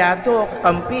kaalyado o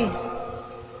kakampi.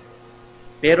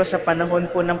 Pero sa panahon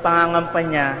po ng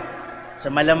pangangampanya, sa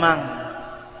malamang,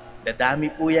 dadami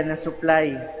po yan ng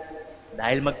supply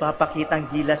dahil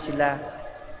magpapakitang gilas sila.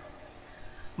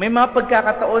 May mga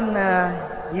pagkakataon na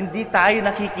hindi tayo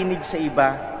nakikinig sa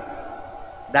iba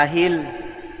dahil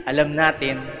alam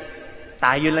natin,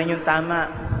 tayo lang yung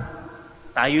tama,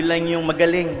 tayo lang yung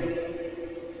magaling,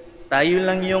 tayo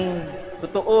lang yung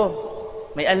totoo,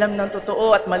 may alam ng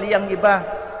totoo at mali ang iba.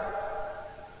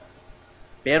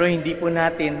 Pero hindi po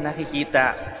natin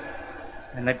nakikita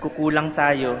na nagkukulang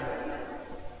tayo,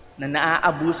 na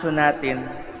naaabuso natin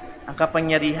ang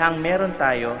kapangyarihang meron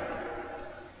tayo.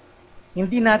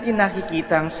 Hindi natin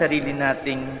nakikita ang sarili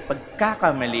nating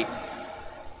pagkakamali.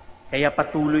 Kaya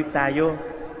patuloy tayo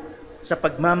sa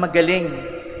pagmamagaling,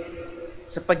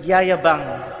 sa pagyayabang,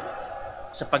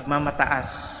 sa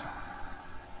pagmamataas.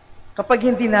 Kapag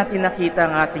hindi natin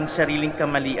nakita ang ating sariling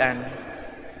kamalian,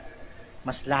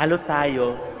 mas lalo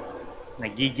tayo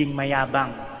nagiging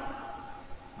mayabang,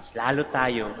 mas lalo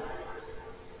tayo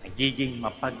nagiging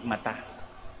mapagmata.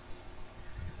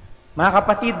 Mga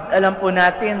kapatid, alam po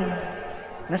natin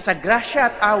na sa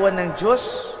grasya at awa ng Diyos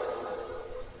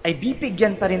ay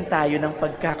bibigyan pa rin tayo ng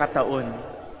pagkakataon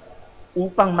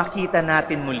upang makita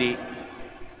natin muli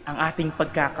ang ating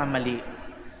pagkakamali,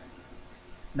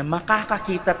 na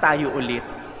makakakita tayo ulit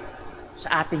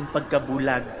sa ating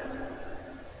pagkabulag.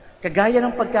 Kagaya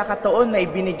ng pagkakataon na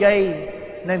ibinigay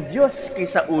ng Diyos kay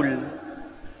Saul,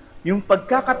 yung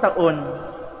pagkakataon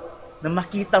na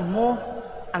makita mo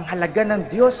ang halaga ng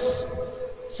Diyos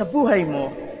sa buhay mo,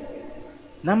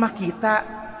 na makita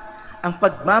ang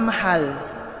pagmamahal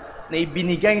na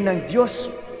ibinigay ng Diyos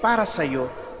para sa iyo,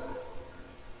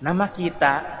 na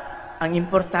makita ang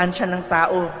importansya ng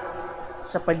tao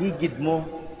sa paligid mo.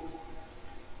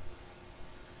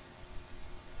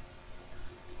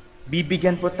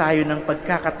 Bibigyan po tayo ng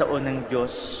pagkakataon ng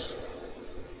Diyos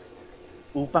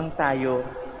upang tayo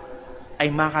ay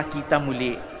makakita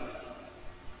muli.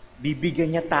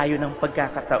 Bibigyan niya tayo ng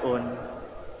pagkakataon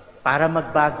para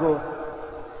magbago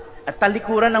at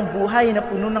talikuran ng buhay na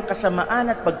puno ng kasamaan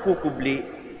at pagkukubli,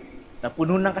 na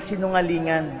puno ng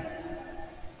kasinungalingan,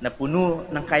 na puno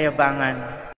ng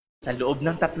kayabangan. Sa loob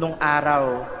ng 3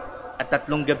 araw at 3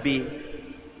 gabi,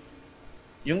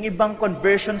 yung ibang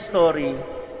conversion story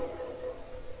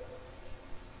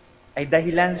ay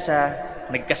dahilan sa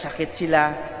nagkasakit sila,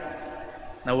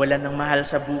 nawalan ng mahal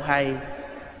sa buhay.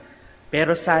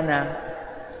 Pero sana,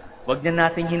 wag na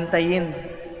nating hintayin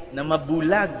na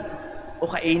mabulag o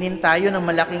kainin tayo ng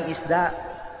malaking isda,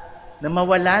 na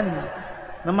mawalan,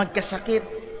 na magkasakit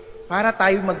para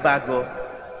tayo magbago.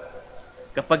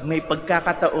 Kapag may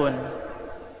pagkakataon,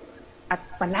 at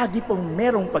palagi pong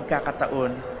merong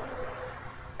pagkakataon,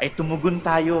 ay tumugon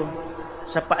tayo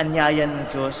sa paanyaya ng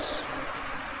Diyos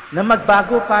na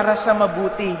magbago para sa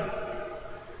mabuti.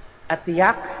 At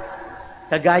tiyak,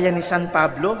 kagaya ni San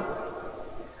Pablo,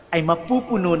 ay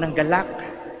mapupuno ng galak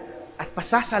at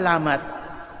pasasalamat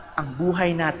ang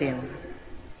buhay natin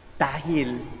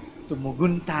dahil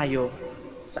tumugon tayo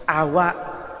sa awa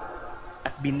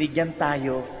at binigyan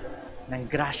tayo ng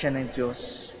grasya ng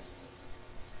Diyos.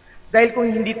 Dahil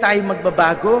kung hindi tayo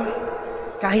magbabago,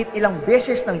 kahit ilang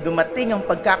beses nang dumating ang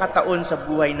pagkakataon sa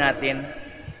buhay natin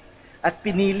at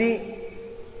pinili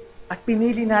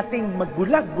nating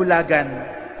magbulag-bulagan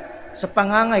sa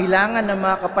pangangailangan ng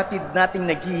mga kapatid nating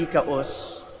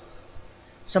naghihikaos,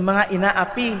 sa mga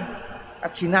inaapi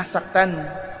at sinasaktan,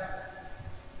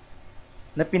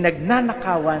 na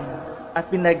pinagnanakawan at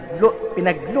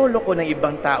pinagloloko ng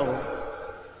ibang tao,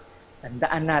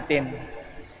 tandaan natin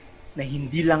na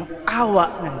hindi lang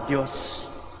awa ng Diyos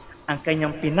ang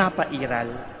kanyang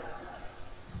pinapairal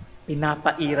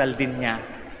din niya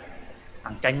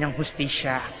ang kanyang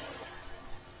hustisya.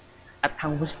 At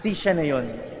ang hustisya na yon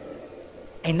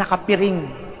ay nakapiring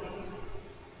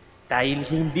dahil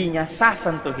hindi niya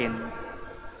sasantuhin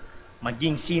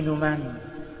maging sino man.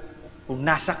 Kung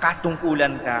nasa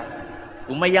katungkulan ka,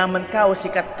 kung mayaman ka o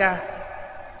sikat ka,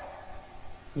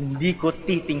 hindi ko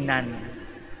titingnan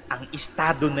ang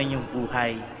estado ng iyong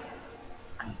buhay.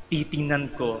 Ang titingnan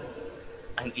ko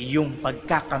ang iyong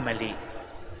pagkakamali.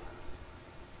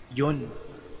 Yun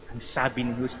ang sabi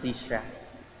ng hustisya.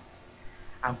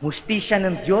 Ang hustisya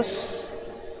ng Diyos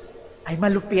ay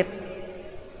malupit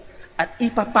at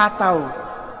ipapataw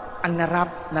ang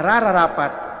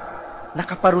nararapat na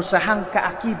kaparusahang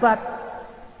kaakibat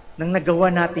ng nagawa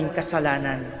nating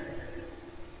kasalanan.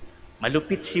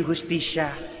 Malupit si hustisya.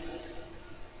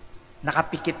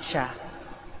 Nakapikit siya.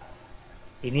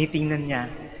 Tinitingnan niya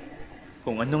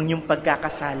kung anong yung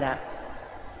pagkakasala,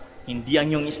 hindi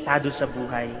ang yung estado sa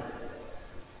buhay.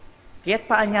 Kaya't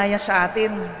paanyaya sa atin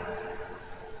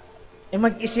ay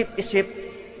mag-isip-isip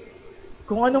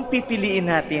kung anong pipiliin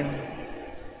natin.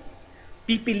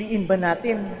 Pipiliin ba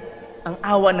natin ang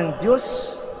awa ng Diyos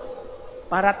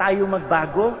para tayo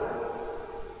magbago?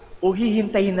 O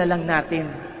hihintayin na lang natin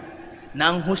na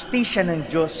ang hustisya ng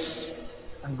Diyos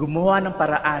ang gumawa ng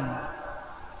paraan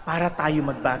para tayo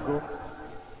magbago?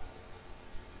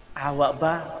 Awa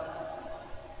ba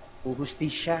o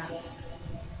hustisya?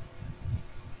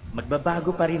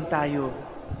 Magbabago pa rin tayo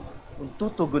kung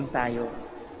tutugon tayo.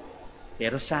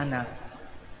 Pero sana,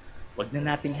 wag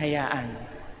na nating hayaan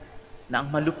na ang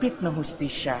malupit na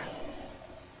hustisya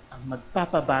ang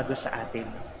magpapabago sa atin.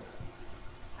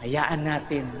 Hayaan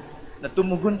natin na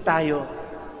tumugon tayo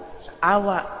sa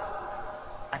awa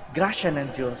at grasya ng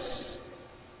Diyos.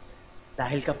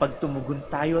 Dahil kapag tumugon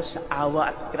tayo sa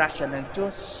awa at grasya ng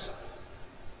Diyos,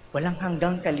 walang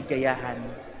hanggang kaligayahan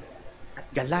at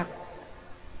galak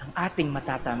ang ating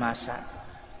matatamasa.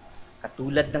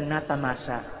 Katulad ng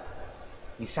natamasa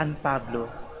ni San Pablo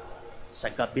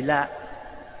sa kabila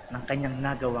ng kanyang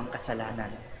nagawang kasalanan.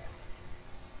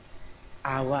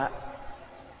 Awa,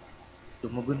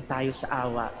 tumugon tayo sa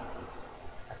awa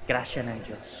at grasya ng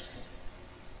Diyos.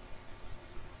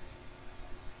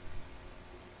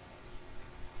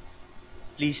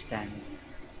 Please stand.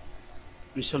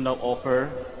 We shall now offer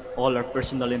all our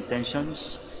personal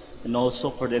intentions and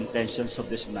also for the intentions of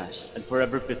this Mass. And for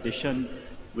every petition,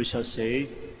 we shall say,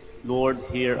 Lord,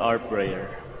 hear our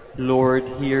prayer. Lord,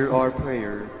 hear our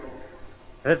prayer.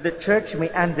 That the Church may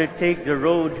undertake the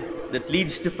road that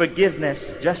leads to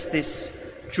forgiveness, justice,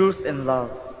 truth, and love.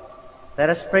 Let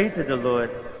us pray to the Lord.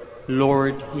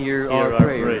 Lord, hear Hear our our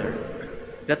prayer.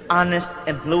 That honest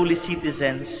and lowly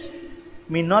citizens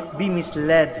may not be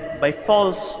misled by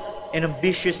false and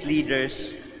ambitious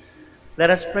leaders. Let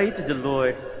us pray to the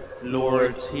Lord.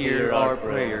 Lord, hear our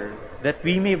prayer. That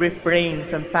we may refrain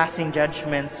from passing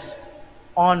judgments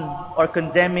on or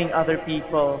condemning other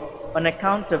people on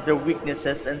account of their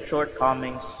weaknesses and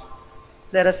shortcomings.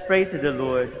 Let us pray to the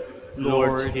Lord.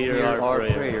 Lord, hear our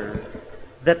prayer.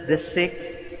 That the sick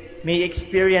may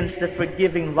experience the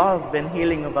forgiving love and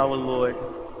healing of our Lord.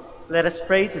 Let us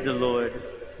pray to the Lord.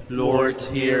 Lord,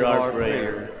 hear our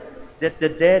prayer. That the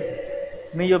dead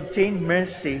may obtain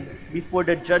mercy before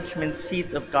the judgment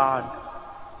seat of God.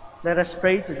 Let us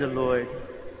pray to the Lord.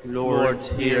 Lord,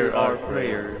 hear our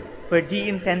prayer. For the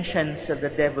intentions of the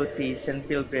devotees and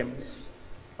pilgrims,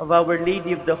 of Our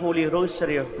Lady of the Holy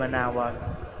Rosary of Manaoag,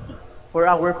 for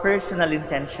our personal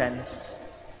intentions,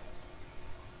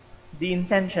 the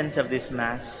intentions of this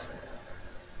Mass,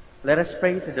 let us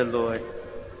pray to the Lord.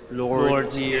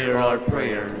 Lord, hear our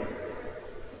prayer.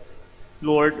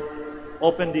 Lord,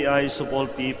 open the eyes of all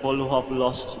people who have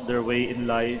lost their way in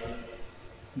life.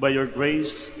 By your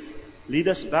grace, lead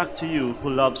us back to you who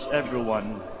loves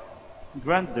everyone.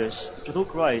 Grant this through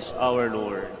Christ our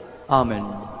Lord. Amen.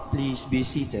 Please be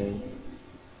seated.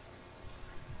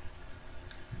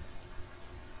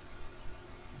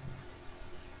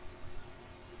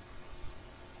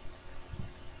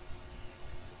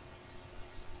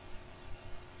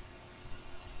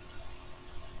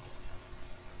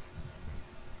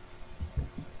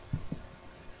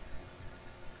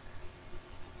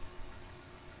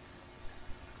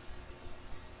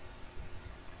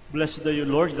 Blessed are you,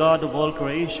 Lord God of all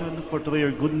creation, for through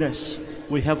your goodness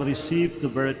we have received the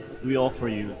bread we offer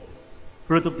you.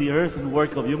 Fruit of the earth and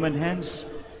work of human hands,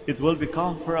 it will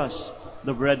become for us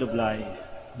the bread of life.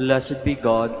 Blessed be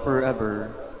God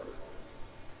forever.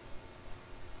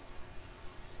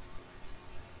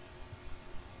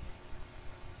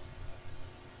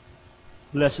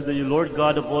 Blessed are you, Lord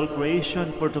God of all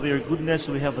creation, for through your goodness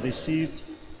we have received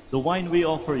the wine we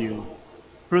offer you.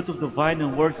 Fruit of the vine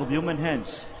and work of human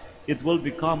hands, it will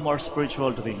become our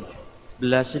spiritual drink.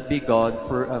 Blessed be God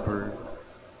forever.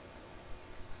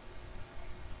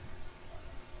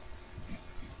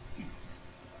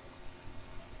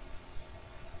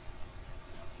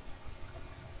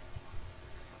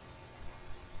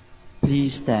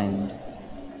 Please stand.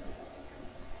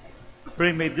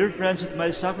 Pray, my dear friends, that my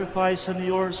sacrifice and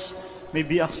yours may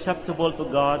be acceptable to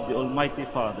God, the Almighty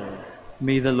Father.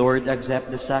 May the Lord accept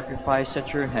the sacrifice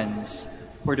at your hands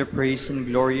for the praise and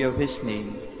glory of his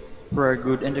name, for our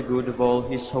good and the good of all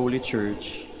his holy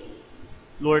church.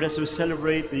 Lord, as we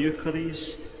celebrate the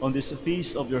Eucharist on this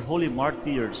feast of your holy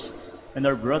martyrs and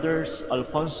our brothers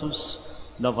Alphonsus,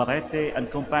 Navarrete,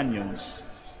 and companions,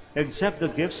 accept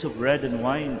the gifts of bread and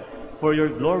wine for your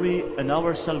glory and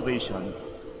our salvation.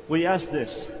 We ask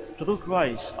this through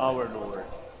Christ our Lord.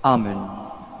 Amen.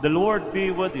 The Lord be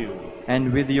with you.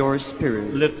 And with your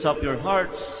spirit, Lift up your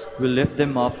hearts. we lift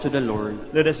them up to the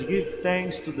Lord. Let us give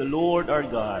thanks to the Lord our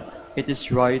God. It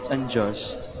is right and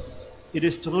just. It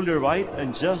is truly right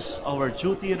and just, our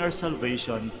duty and our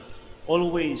salvation,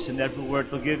 always and everywhere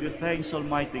to give you thanks,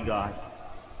 Almighty God.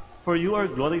 For you are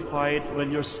glorified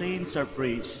when your saints are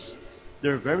praised.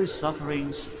 Their very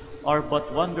sufferings are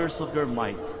but wonders of your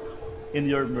might. In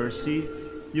your mercy,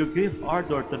 you give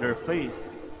ardor to their faith,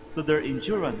 to their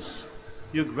endurance.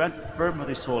 You grant firm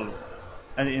resolve,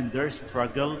 and in their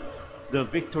struggle, the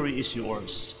victory is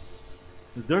yours.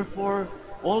 Therefore,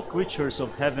 all creatures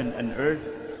of heaven and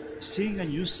earth sing a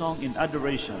new song in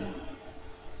adoration.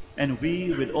 And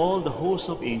we, with all the host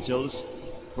of angels,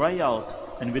 cry out,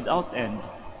 and without end,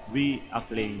 we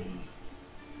acclaim.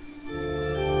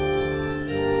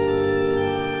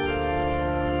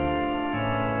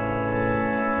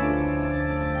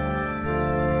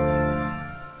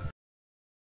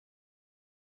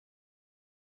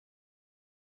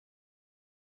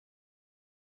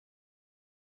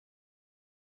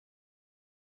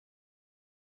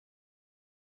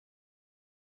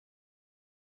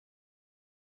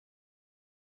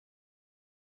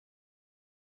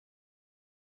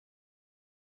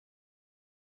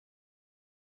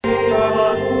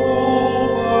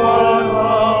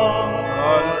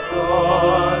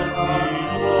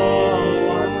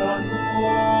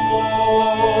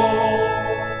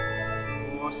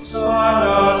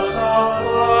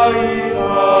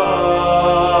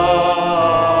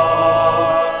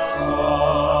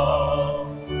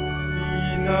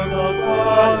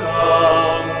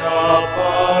 Nagpalang na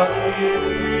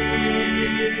paririto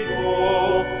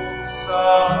sa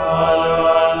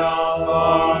ngalan ng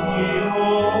Panginoon.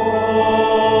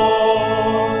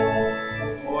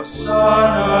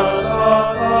 Hosana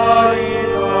sa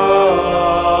kaitaasan.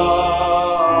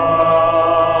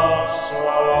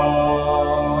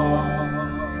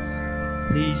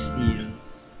 Please kneel.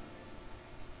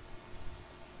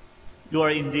 You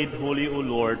are indeed holy, O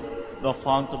Lord, the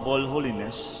fount of all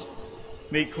holiness.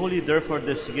 Make holy, therefore,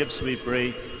 these gifts, we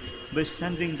pray, by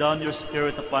sending down your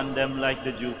Spirit upon them like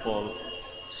the dewfall,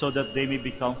 so that they may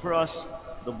become for us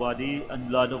the body and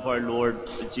blood of our Lord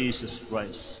Jesus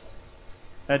Christ.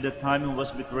 At the time he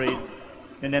was betrayed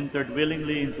and entered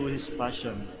willingly into his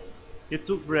passion, he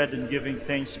took bread and giving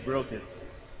thanks broke it,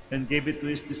 and gave it to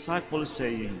his disciples,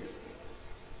 saying,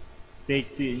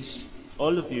 "Take this,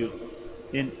 all of you,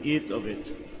 and eat of it,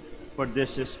 for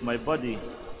this is my body,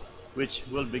 which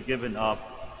will be given up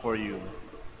for you."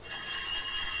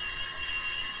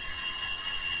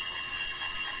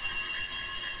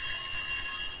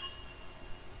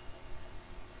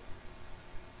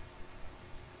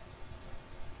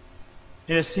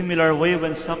 In a similar way,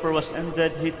 when supper was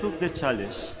ended, he took the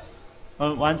chalice,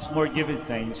 and once more giving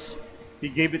thanks,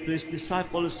 he gave it to his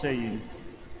disciples, saying,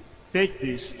 "Take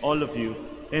this, all of you,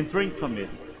 and drink from it,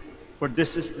 for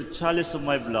this is the chalice of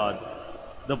my blood,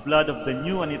 the blood of the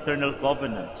new and eternal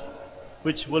covenant,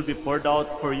 which will be poured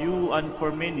out for you and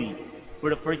for many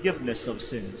for the forgiveness of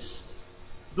sins.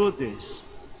 Do this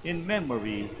in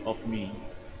memory of me."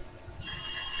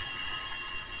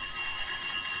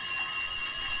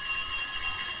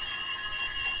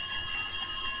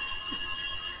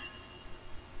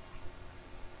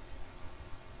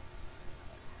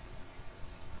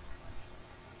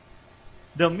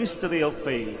 The mystery of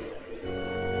faith.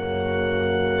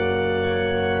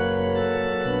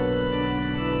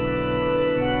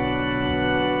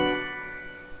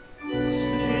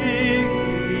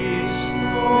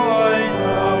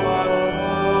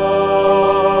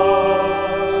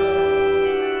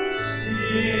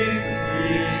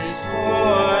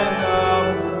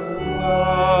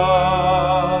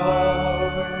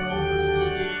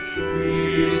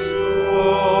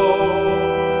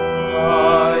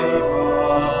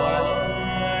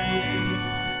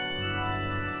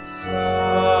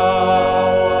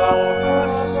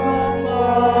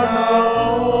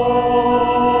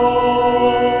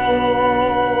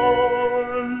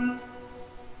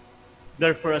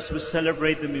 Therefore, as we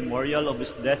celebrate the memorial of his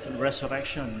death and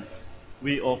resurrection,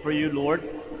 we offer you, Lord,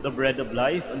 the bread of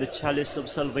life and the chalice of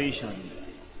salvation,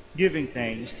 giving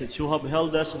thanks that you have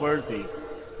held us worthy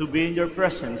to be in your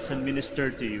presence and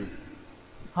minister to you.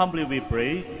 Humbly we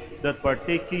pray that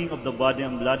partaking of the body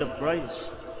and blood of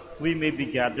Christ, we may be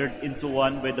gathered into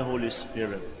one by the Holy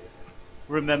Spirit.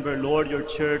 Remember, Lord, your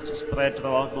church spread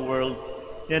throughout the world,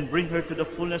 and bring her to the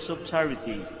fullness of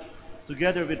charity,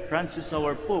 together with Francis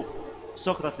our Pope,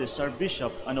 Socrates our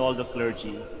Bishop, and all the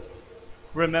clergy.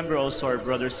 Remember also our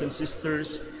brothers and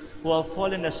sisters who have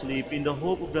fallen asleep in the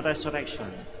hope of the resurrection,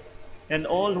 and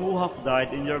all who have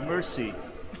died in your mercy.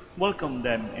 Welcome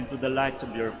them into the light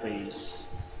of your face.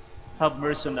 Have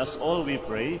mercy on us all, we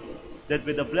pray, that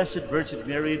with the Blessed Virgin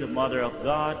Mary, the Mother of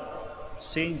God,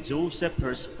 Saint Joseph,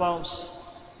 her spouse,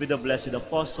 with the blessed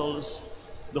apostles,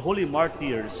 the holy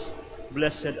martyrs,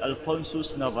 blessed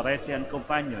Alphonsus Navarrete and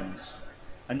companions,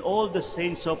 and all the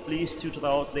saints who have pleased you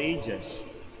throughout the ages,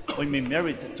 we may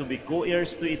merit to be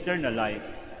co-heirs to eternal life,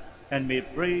 and may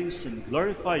praise and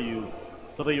glorify you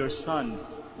through your Son,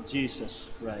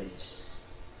 Jesus Christ.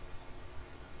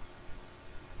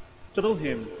 Through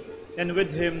him, and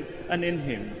with him, and in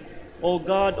him, O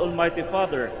God, Almighty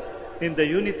Father, in the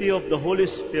unity of the Holy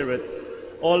Spirit,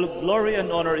 all glory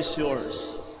and honor is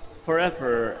yours,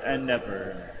 forever and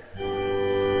ever.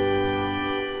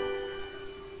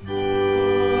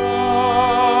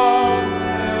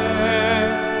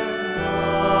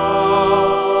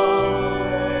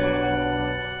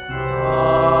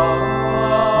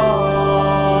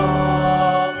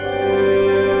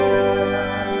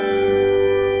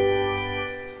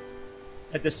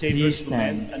 At the Savior's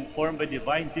command and formed by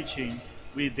divine teaching,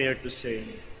 we dare to say,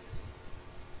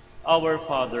 Our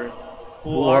Father,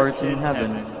 who art in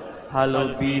heaven,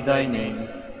 hallowed be thy name.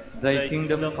 Thy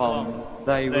kingdom come,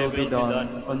 thy will be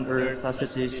done, on earth as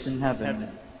it is in heaven.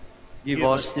 Give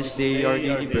us this day our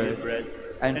daily bread,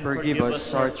 and forgive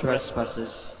us our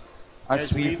trespasses,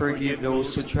 as we forgive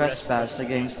those who trespass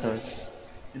against us.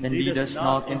 And lead us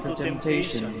not into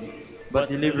temptation, but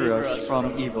deliver us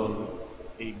from evil.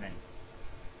 Amen.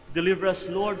 Deliver us,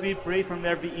 Lord, we pray, from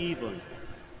every evil.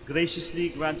 Graciously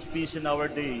grant peace in our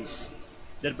days,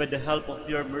 that by the help of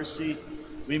your mercy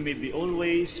we may be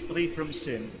always free from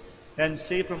sin and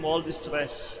safe from all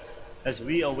distress, as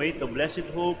we await the blessed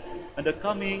hope and the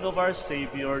coming of our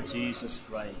Savior Jesus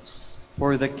Christ.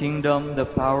 For the kingdom, the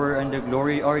power, and the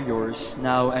glory are yours,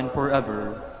 now and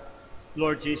forever.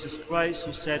 Lord Jesus Christ,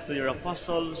 who said to your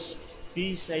apostles,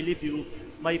 "Peace I leave you,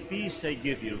 my peace I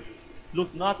give you,"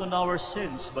 look not on our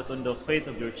sins, but on the faith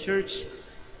of your church,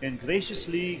 and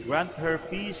graciously grant her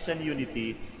peace and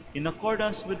unity in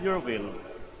accordance with your will,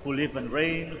 who live and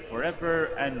reign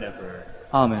forever and ever.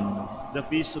 Amen. The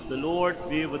peace of the Lord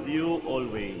be with you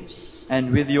always.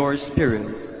 And with your spirit.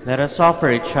 Let us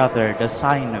offer each other the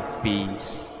sign of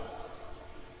peace.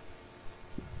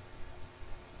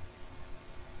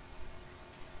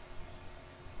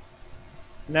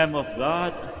 Lamb of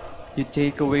God, You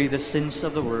take away the sins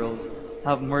of the world,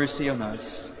 have mercy on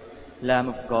us. Lamb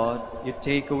of God, you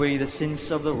take away the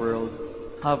sins of the world,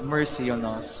 have mercy on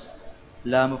us.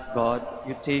 Lamb of God,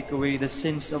 you take away the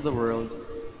sins of the world,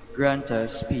 grant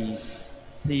us peace.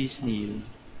 Please kneel.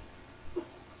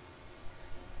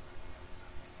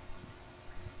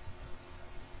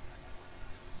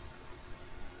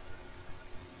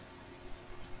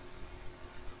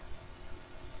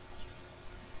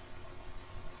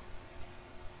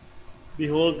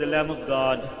 behold the Lamb of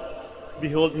God,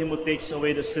 behold him who takes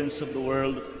away the sins of the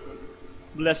world.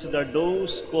 Blessed are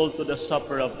those called to the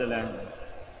supper of the Lamb.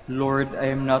 Lord,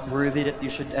 I am not worthy that you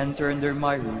should enter under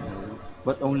my roof,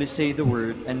 but only say the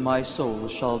word, and my soul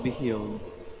shall be healed.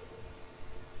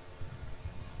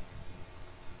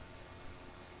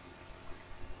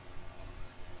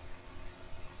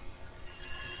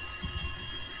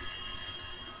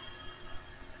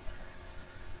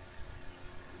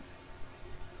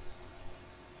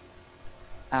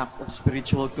 Act of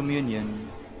spiritual communion.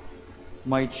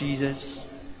 My Jesus,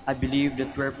 I believe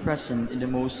that you are present in the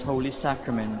most holy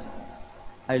sacrament.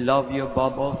 I love you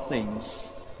above all things,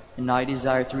 and I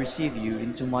desire to receive you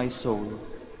into my soul.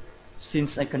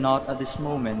 Since I cannot at this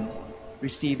moment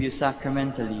receive you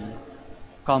sacramentally,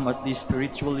 come at least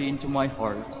spiritually into my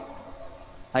heart.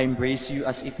 I embrace you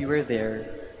as if you were there,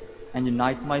 and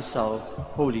unite myself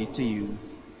wholly to you.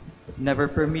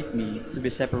 Never permit me to be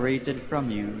separated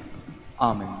from you.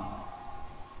 Amen.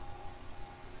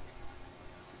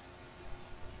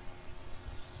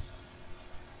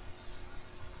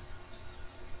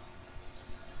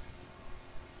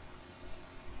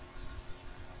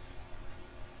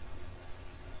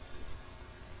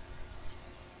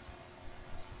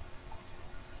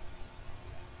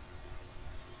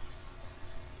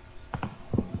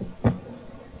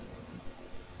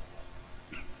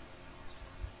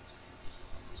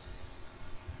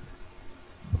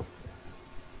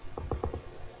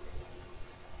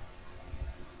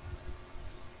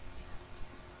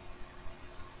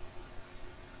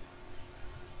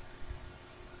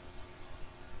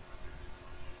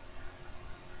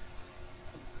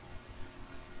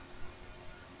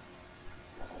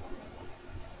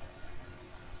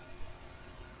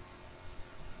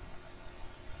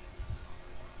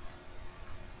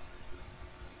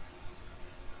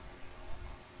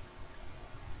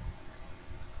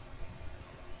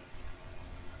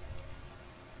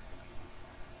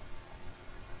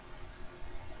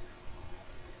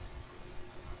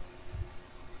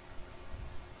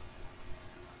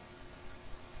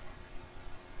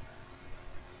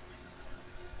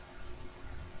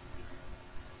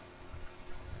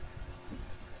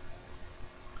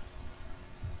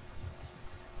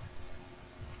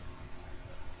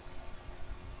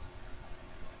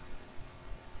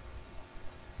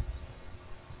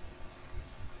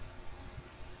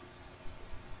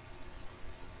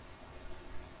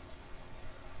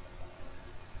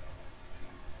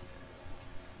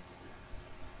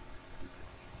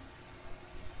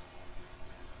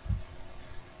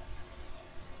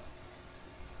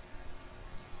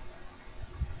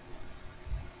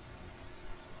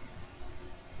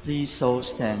 Please all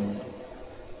stand.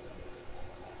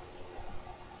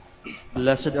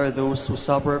 Blessed are those who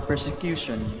suffer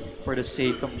persecution for the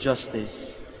sake of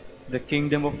justice. The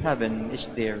kingdom of heaven is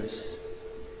theirs.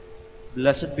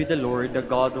 Blessed be the Lord, the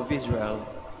God of Israel.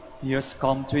 He has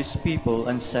come to his people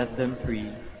and set them free.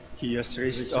 He has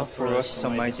raised up for us a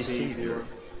mighty Savior,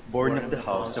 born of the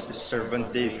house of his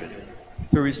servant David.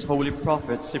 Through his holy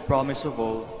prophets he promised of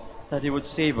old that he would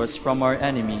save us from our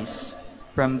enemies,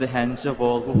 from the hands of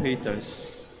all who hate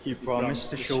us. He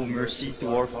promised to show mercy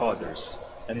to our fathers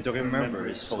and to remember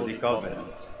his holy covenant.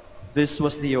 This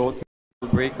was the oath he will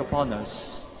break upon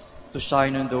us, to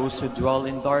shine on those who dwell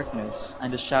in darkness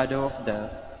and the shadow of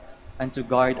death, and to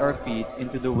guide our feet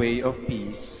into the way of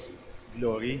peace.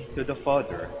 Glory to the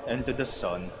Father, and to the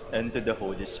Son, and to the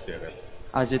Holy Spirit.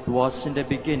 As it was in the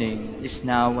beginning, is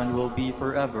now, and will be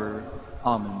forever.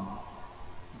 Amen.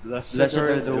 Blessed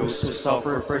are those who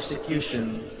suffer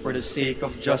persecution for the sake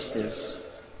of justice.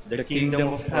 The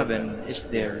kingdom of heaven is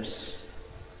theirs.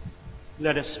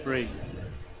 Let us pray.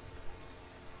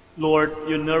 Lord,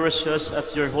 you nourish us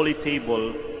at your holy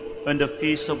table on the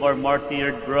feast of our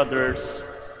martyred brothers,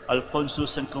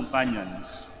 Alphonsus and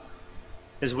companions.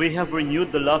 As we have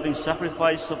renewed the loving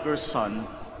sacrifice of your Son,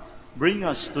 bring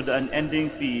us to the unending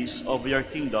peace of your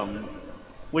kingdom.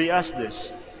 We ask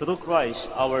this through Christ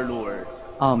our Lord.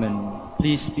 Amen.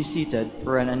 Please be seated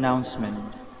for an announcement.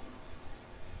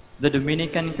 The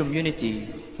Dominican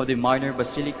community of the Minor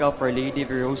Basilica of Our Lady of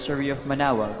the Rosary of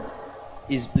Manaoag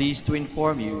is pleased to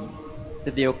inform you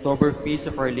that the October Feast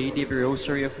of Our Lady of the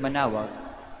Rosary of Manaoag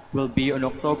will be on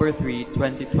October 3,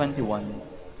 2021,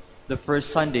 the first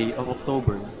Sunday of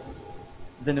October.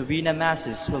 The Novena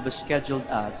Masses will be scheduled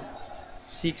at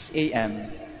 6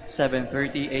 a.m.,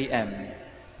 7:30 a.m.,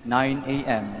 9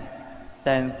 a.m.,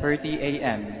 10:30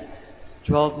 a.m.,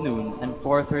 12 noon, and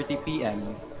 4:30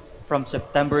 p.m. from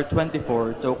September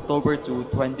 24 to October 2,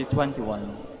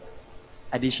 2021.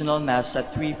 Additional Mass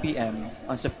at 3 p.m.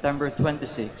 on September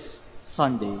 26,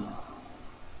 Sunday.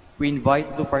 We invite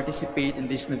you to participate in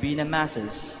these Novena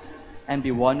Masses and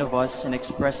be one of us in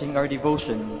expressing our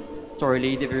devotion to Our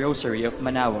Lady of the Rosary of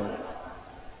Manaoag.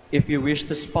 If you wish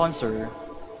to sponsor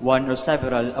one or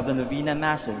several of the Novena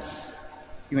Masses,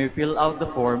 you may fill out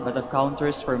the form at the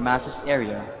counters for Masses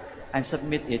area and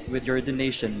submit it with your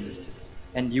donation,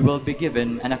 and you will be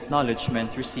given an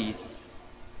acknowledgement receipt.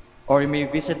 Or you may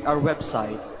visit our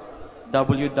website,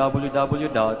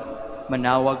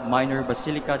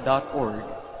 www.manaoagminorbasilica.org,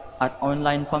 at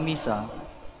Online Pamisa,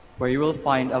 where you will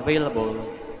find available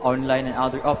online and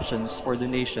other options for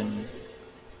donation.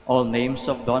 All names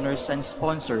of donors and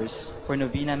sponsors for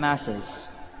Novena Masses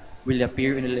will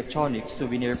appear in the electronic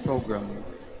souvenir program.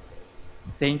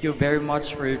 Thank you very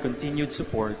much for your continued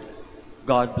support.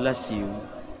 God bless you.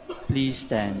 Please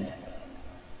stand.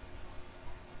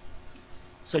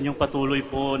 Sa inyong patuloy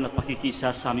po na pakikisa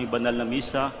sa aming banal na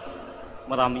misa,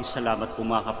 maraming salamat po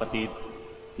mga kapatid.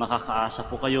 Makakaasa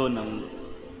po kayo ng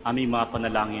aming mga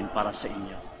panalangin para sa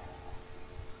inyo.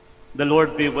 The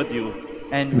Lord be with you.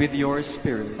 And with your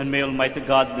spirit. And may Almighty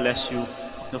God bless you,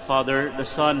 the Father, the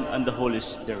Son, and the Holy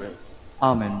Spirit.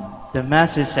 Amen. The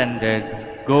Mass is ended.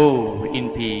 Go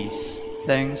in peace.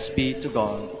 Thanks be to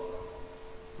God.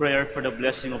 Prayer for the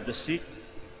blessing of the sick.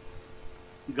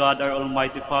 God, our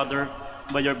Almighty Father,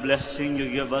 by your blessing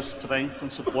you give us strength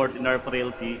and support in our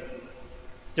frailty.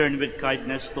 Turn with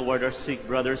kindness toward our sick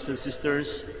brothers and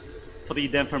sisters, free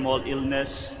them from all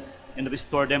illness, and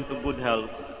restore them to good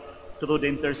health, through the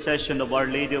intercession of Our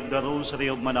Lady of the Rosary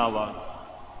of Manaoag,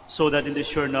 so that in the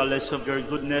sure knowledge of your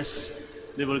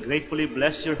goodness, they will gratefully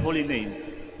bless your holy name.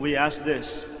 We ask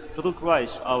this through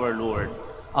Christ our Lord.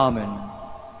 Amen.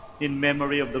 In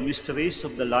memory of the mysteries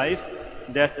of the life,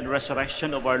 death, and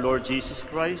resurrection of our Lord Jesus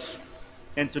Christ,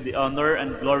 and to the honor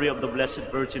and glory of the Blessed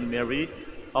Virgin Mary,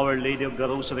 Our Lady of the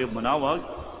Rosary of Manaoag,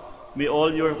 may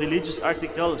all your religious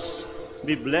articles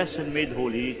be blessed and made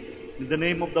holy, in the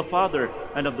name of the Father,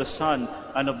 and of the Son,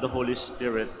 and of the Holy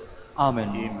Spirit.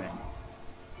 Amen. Amen.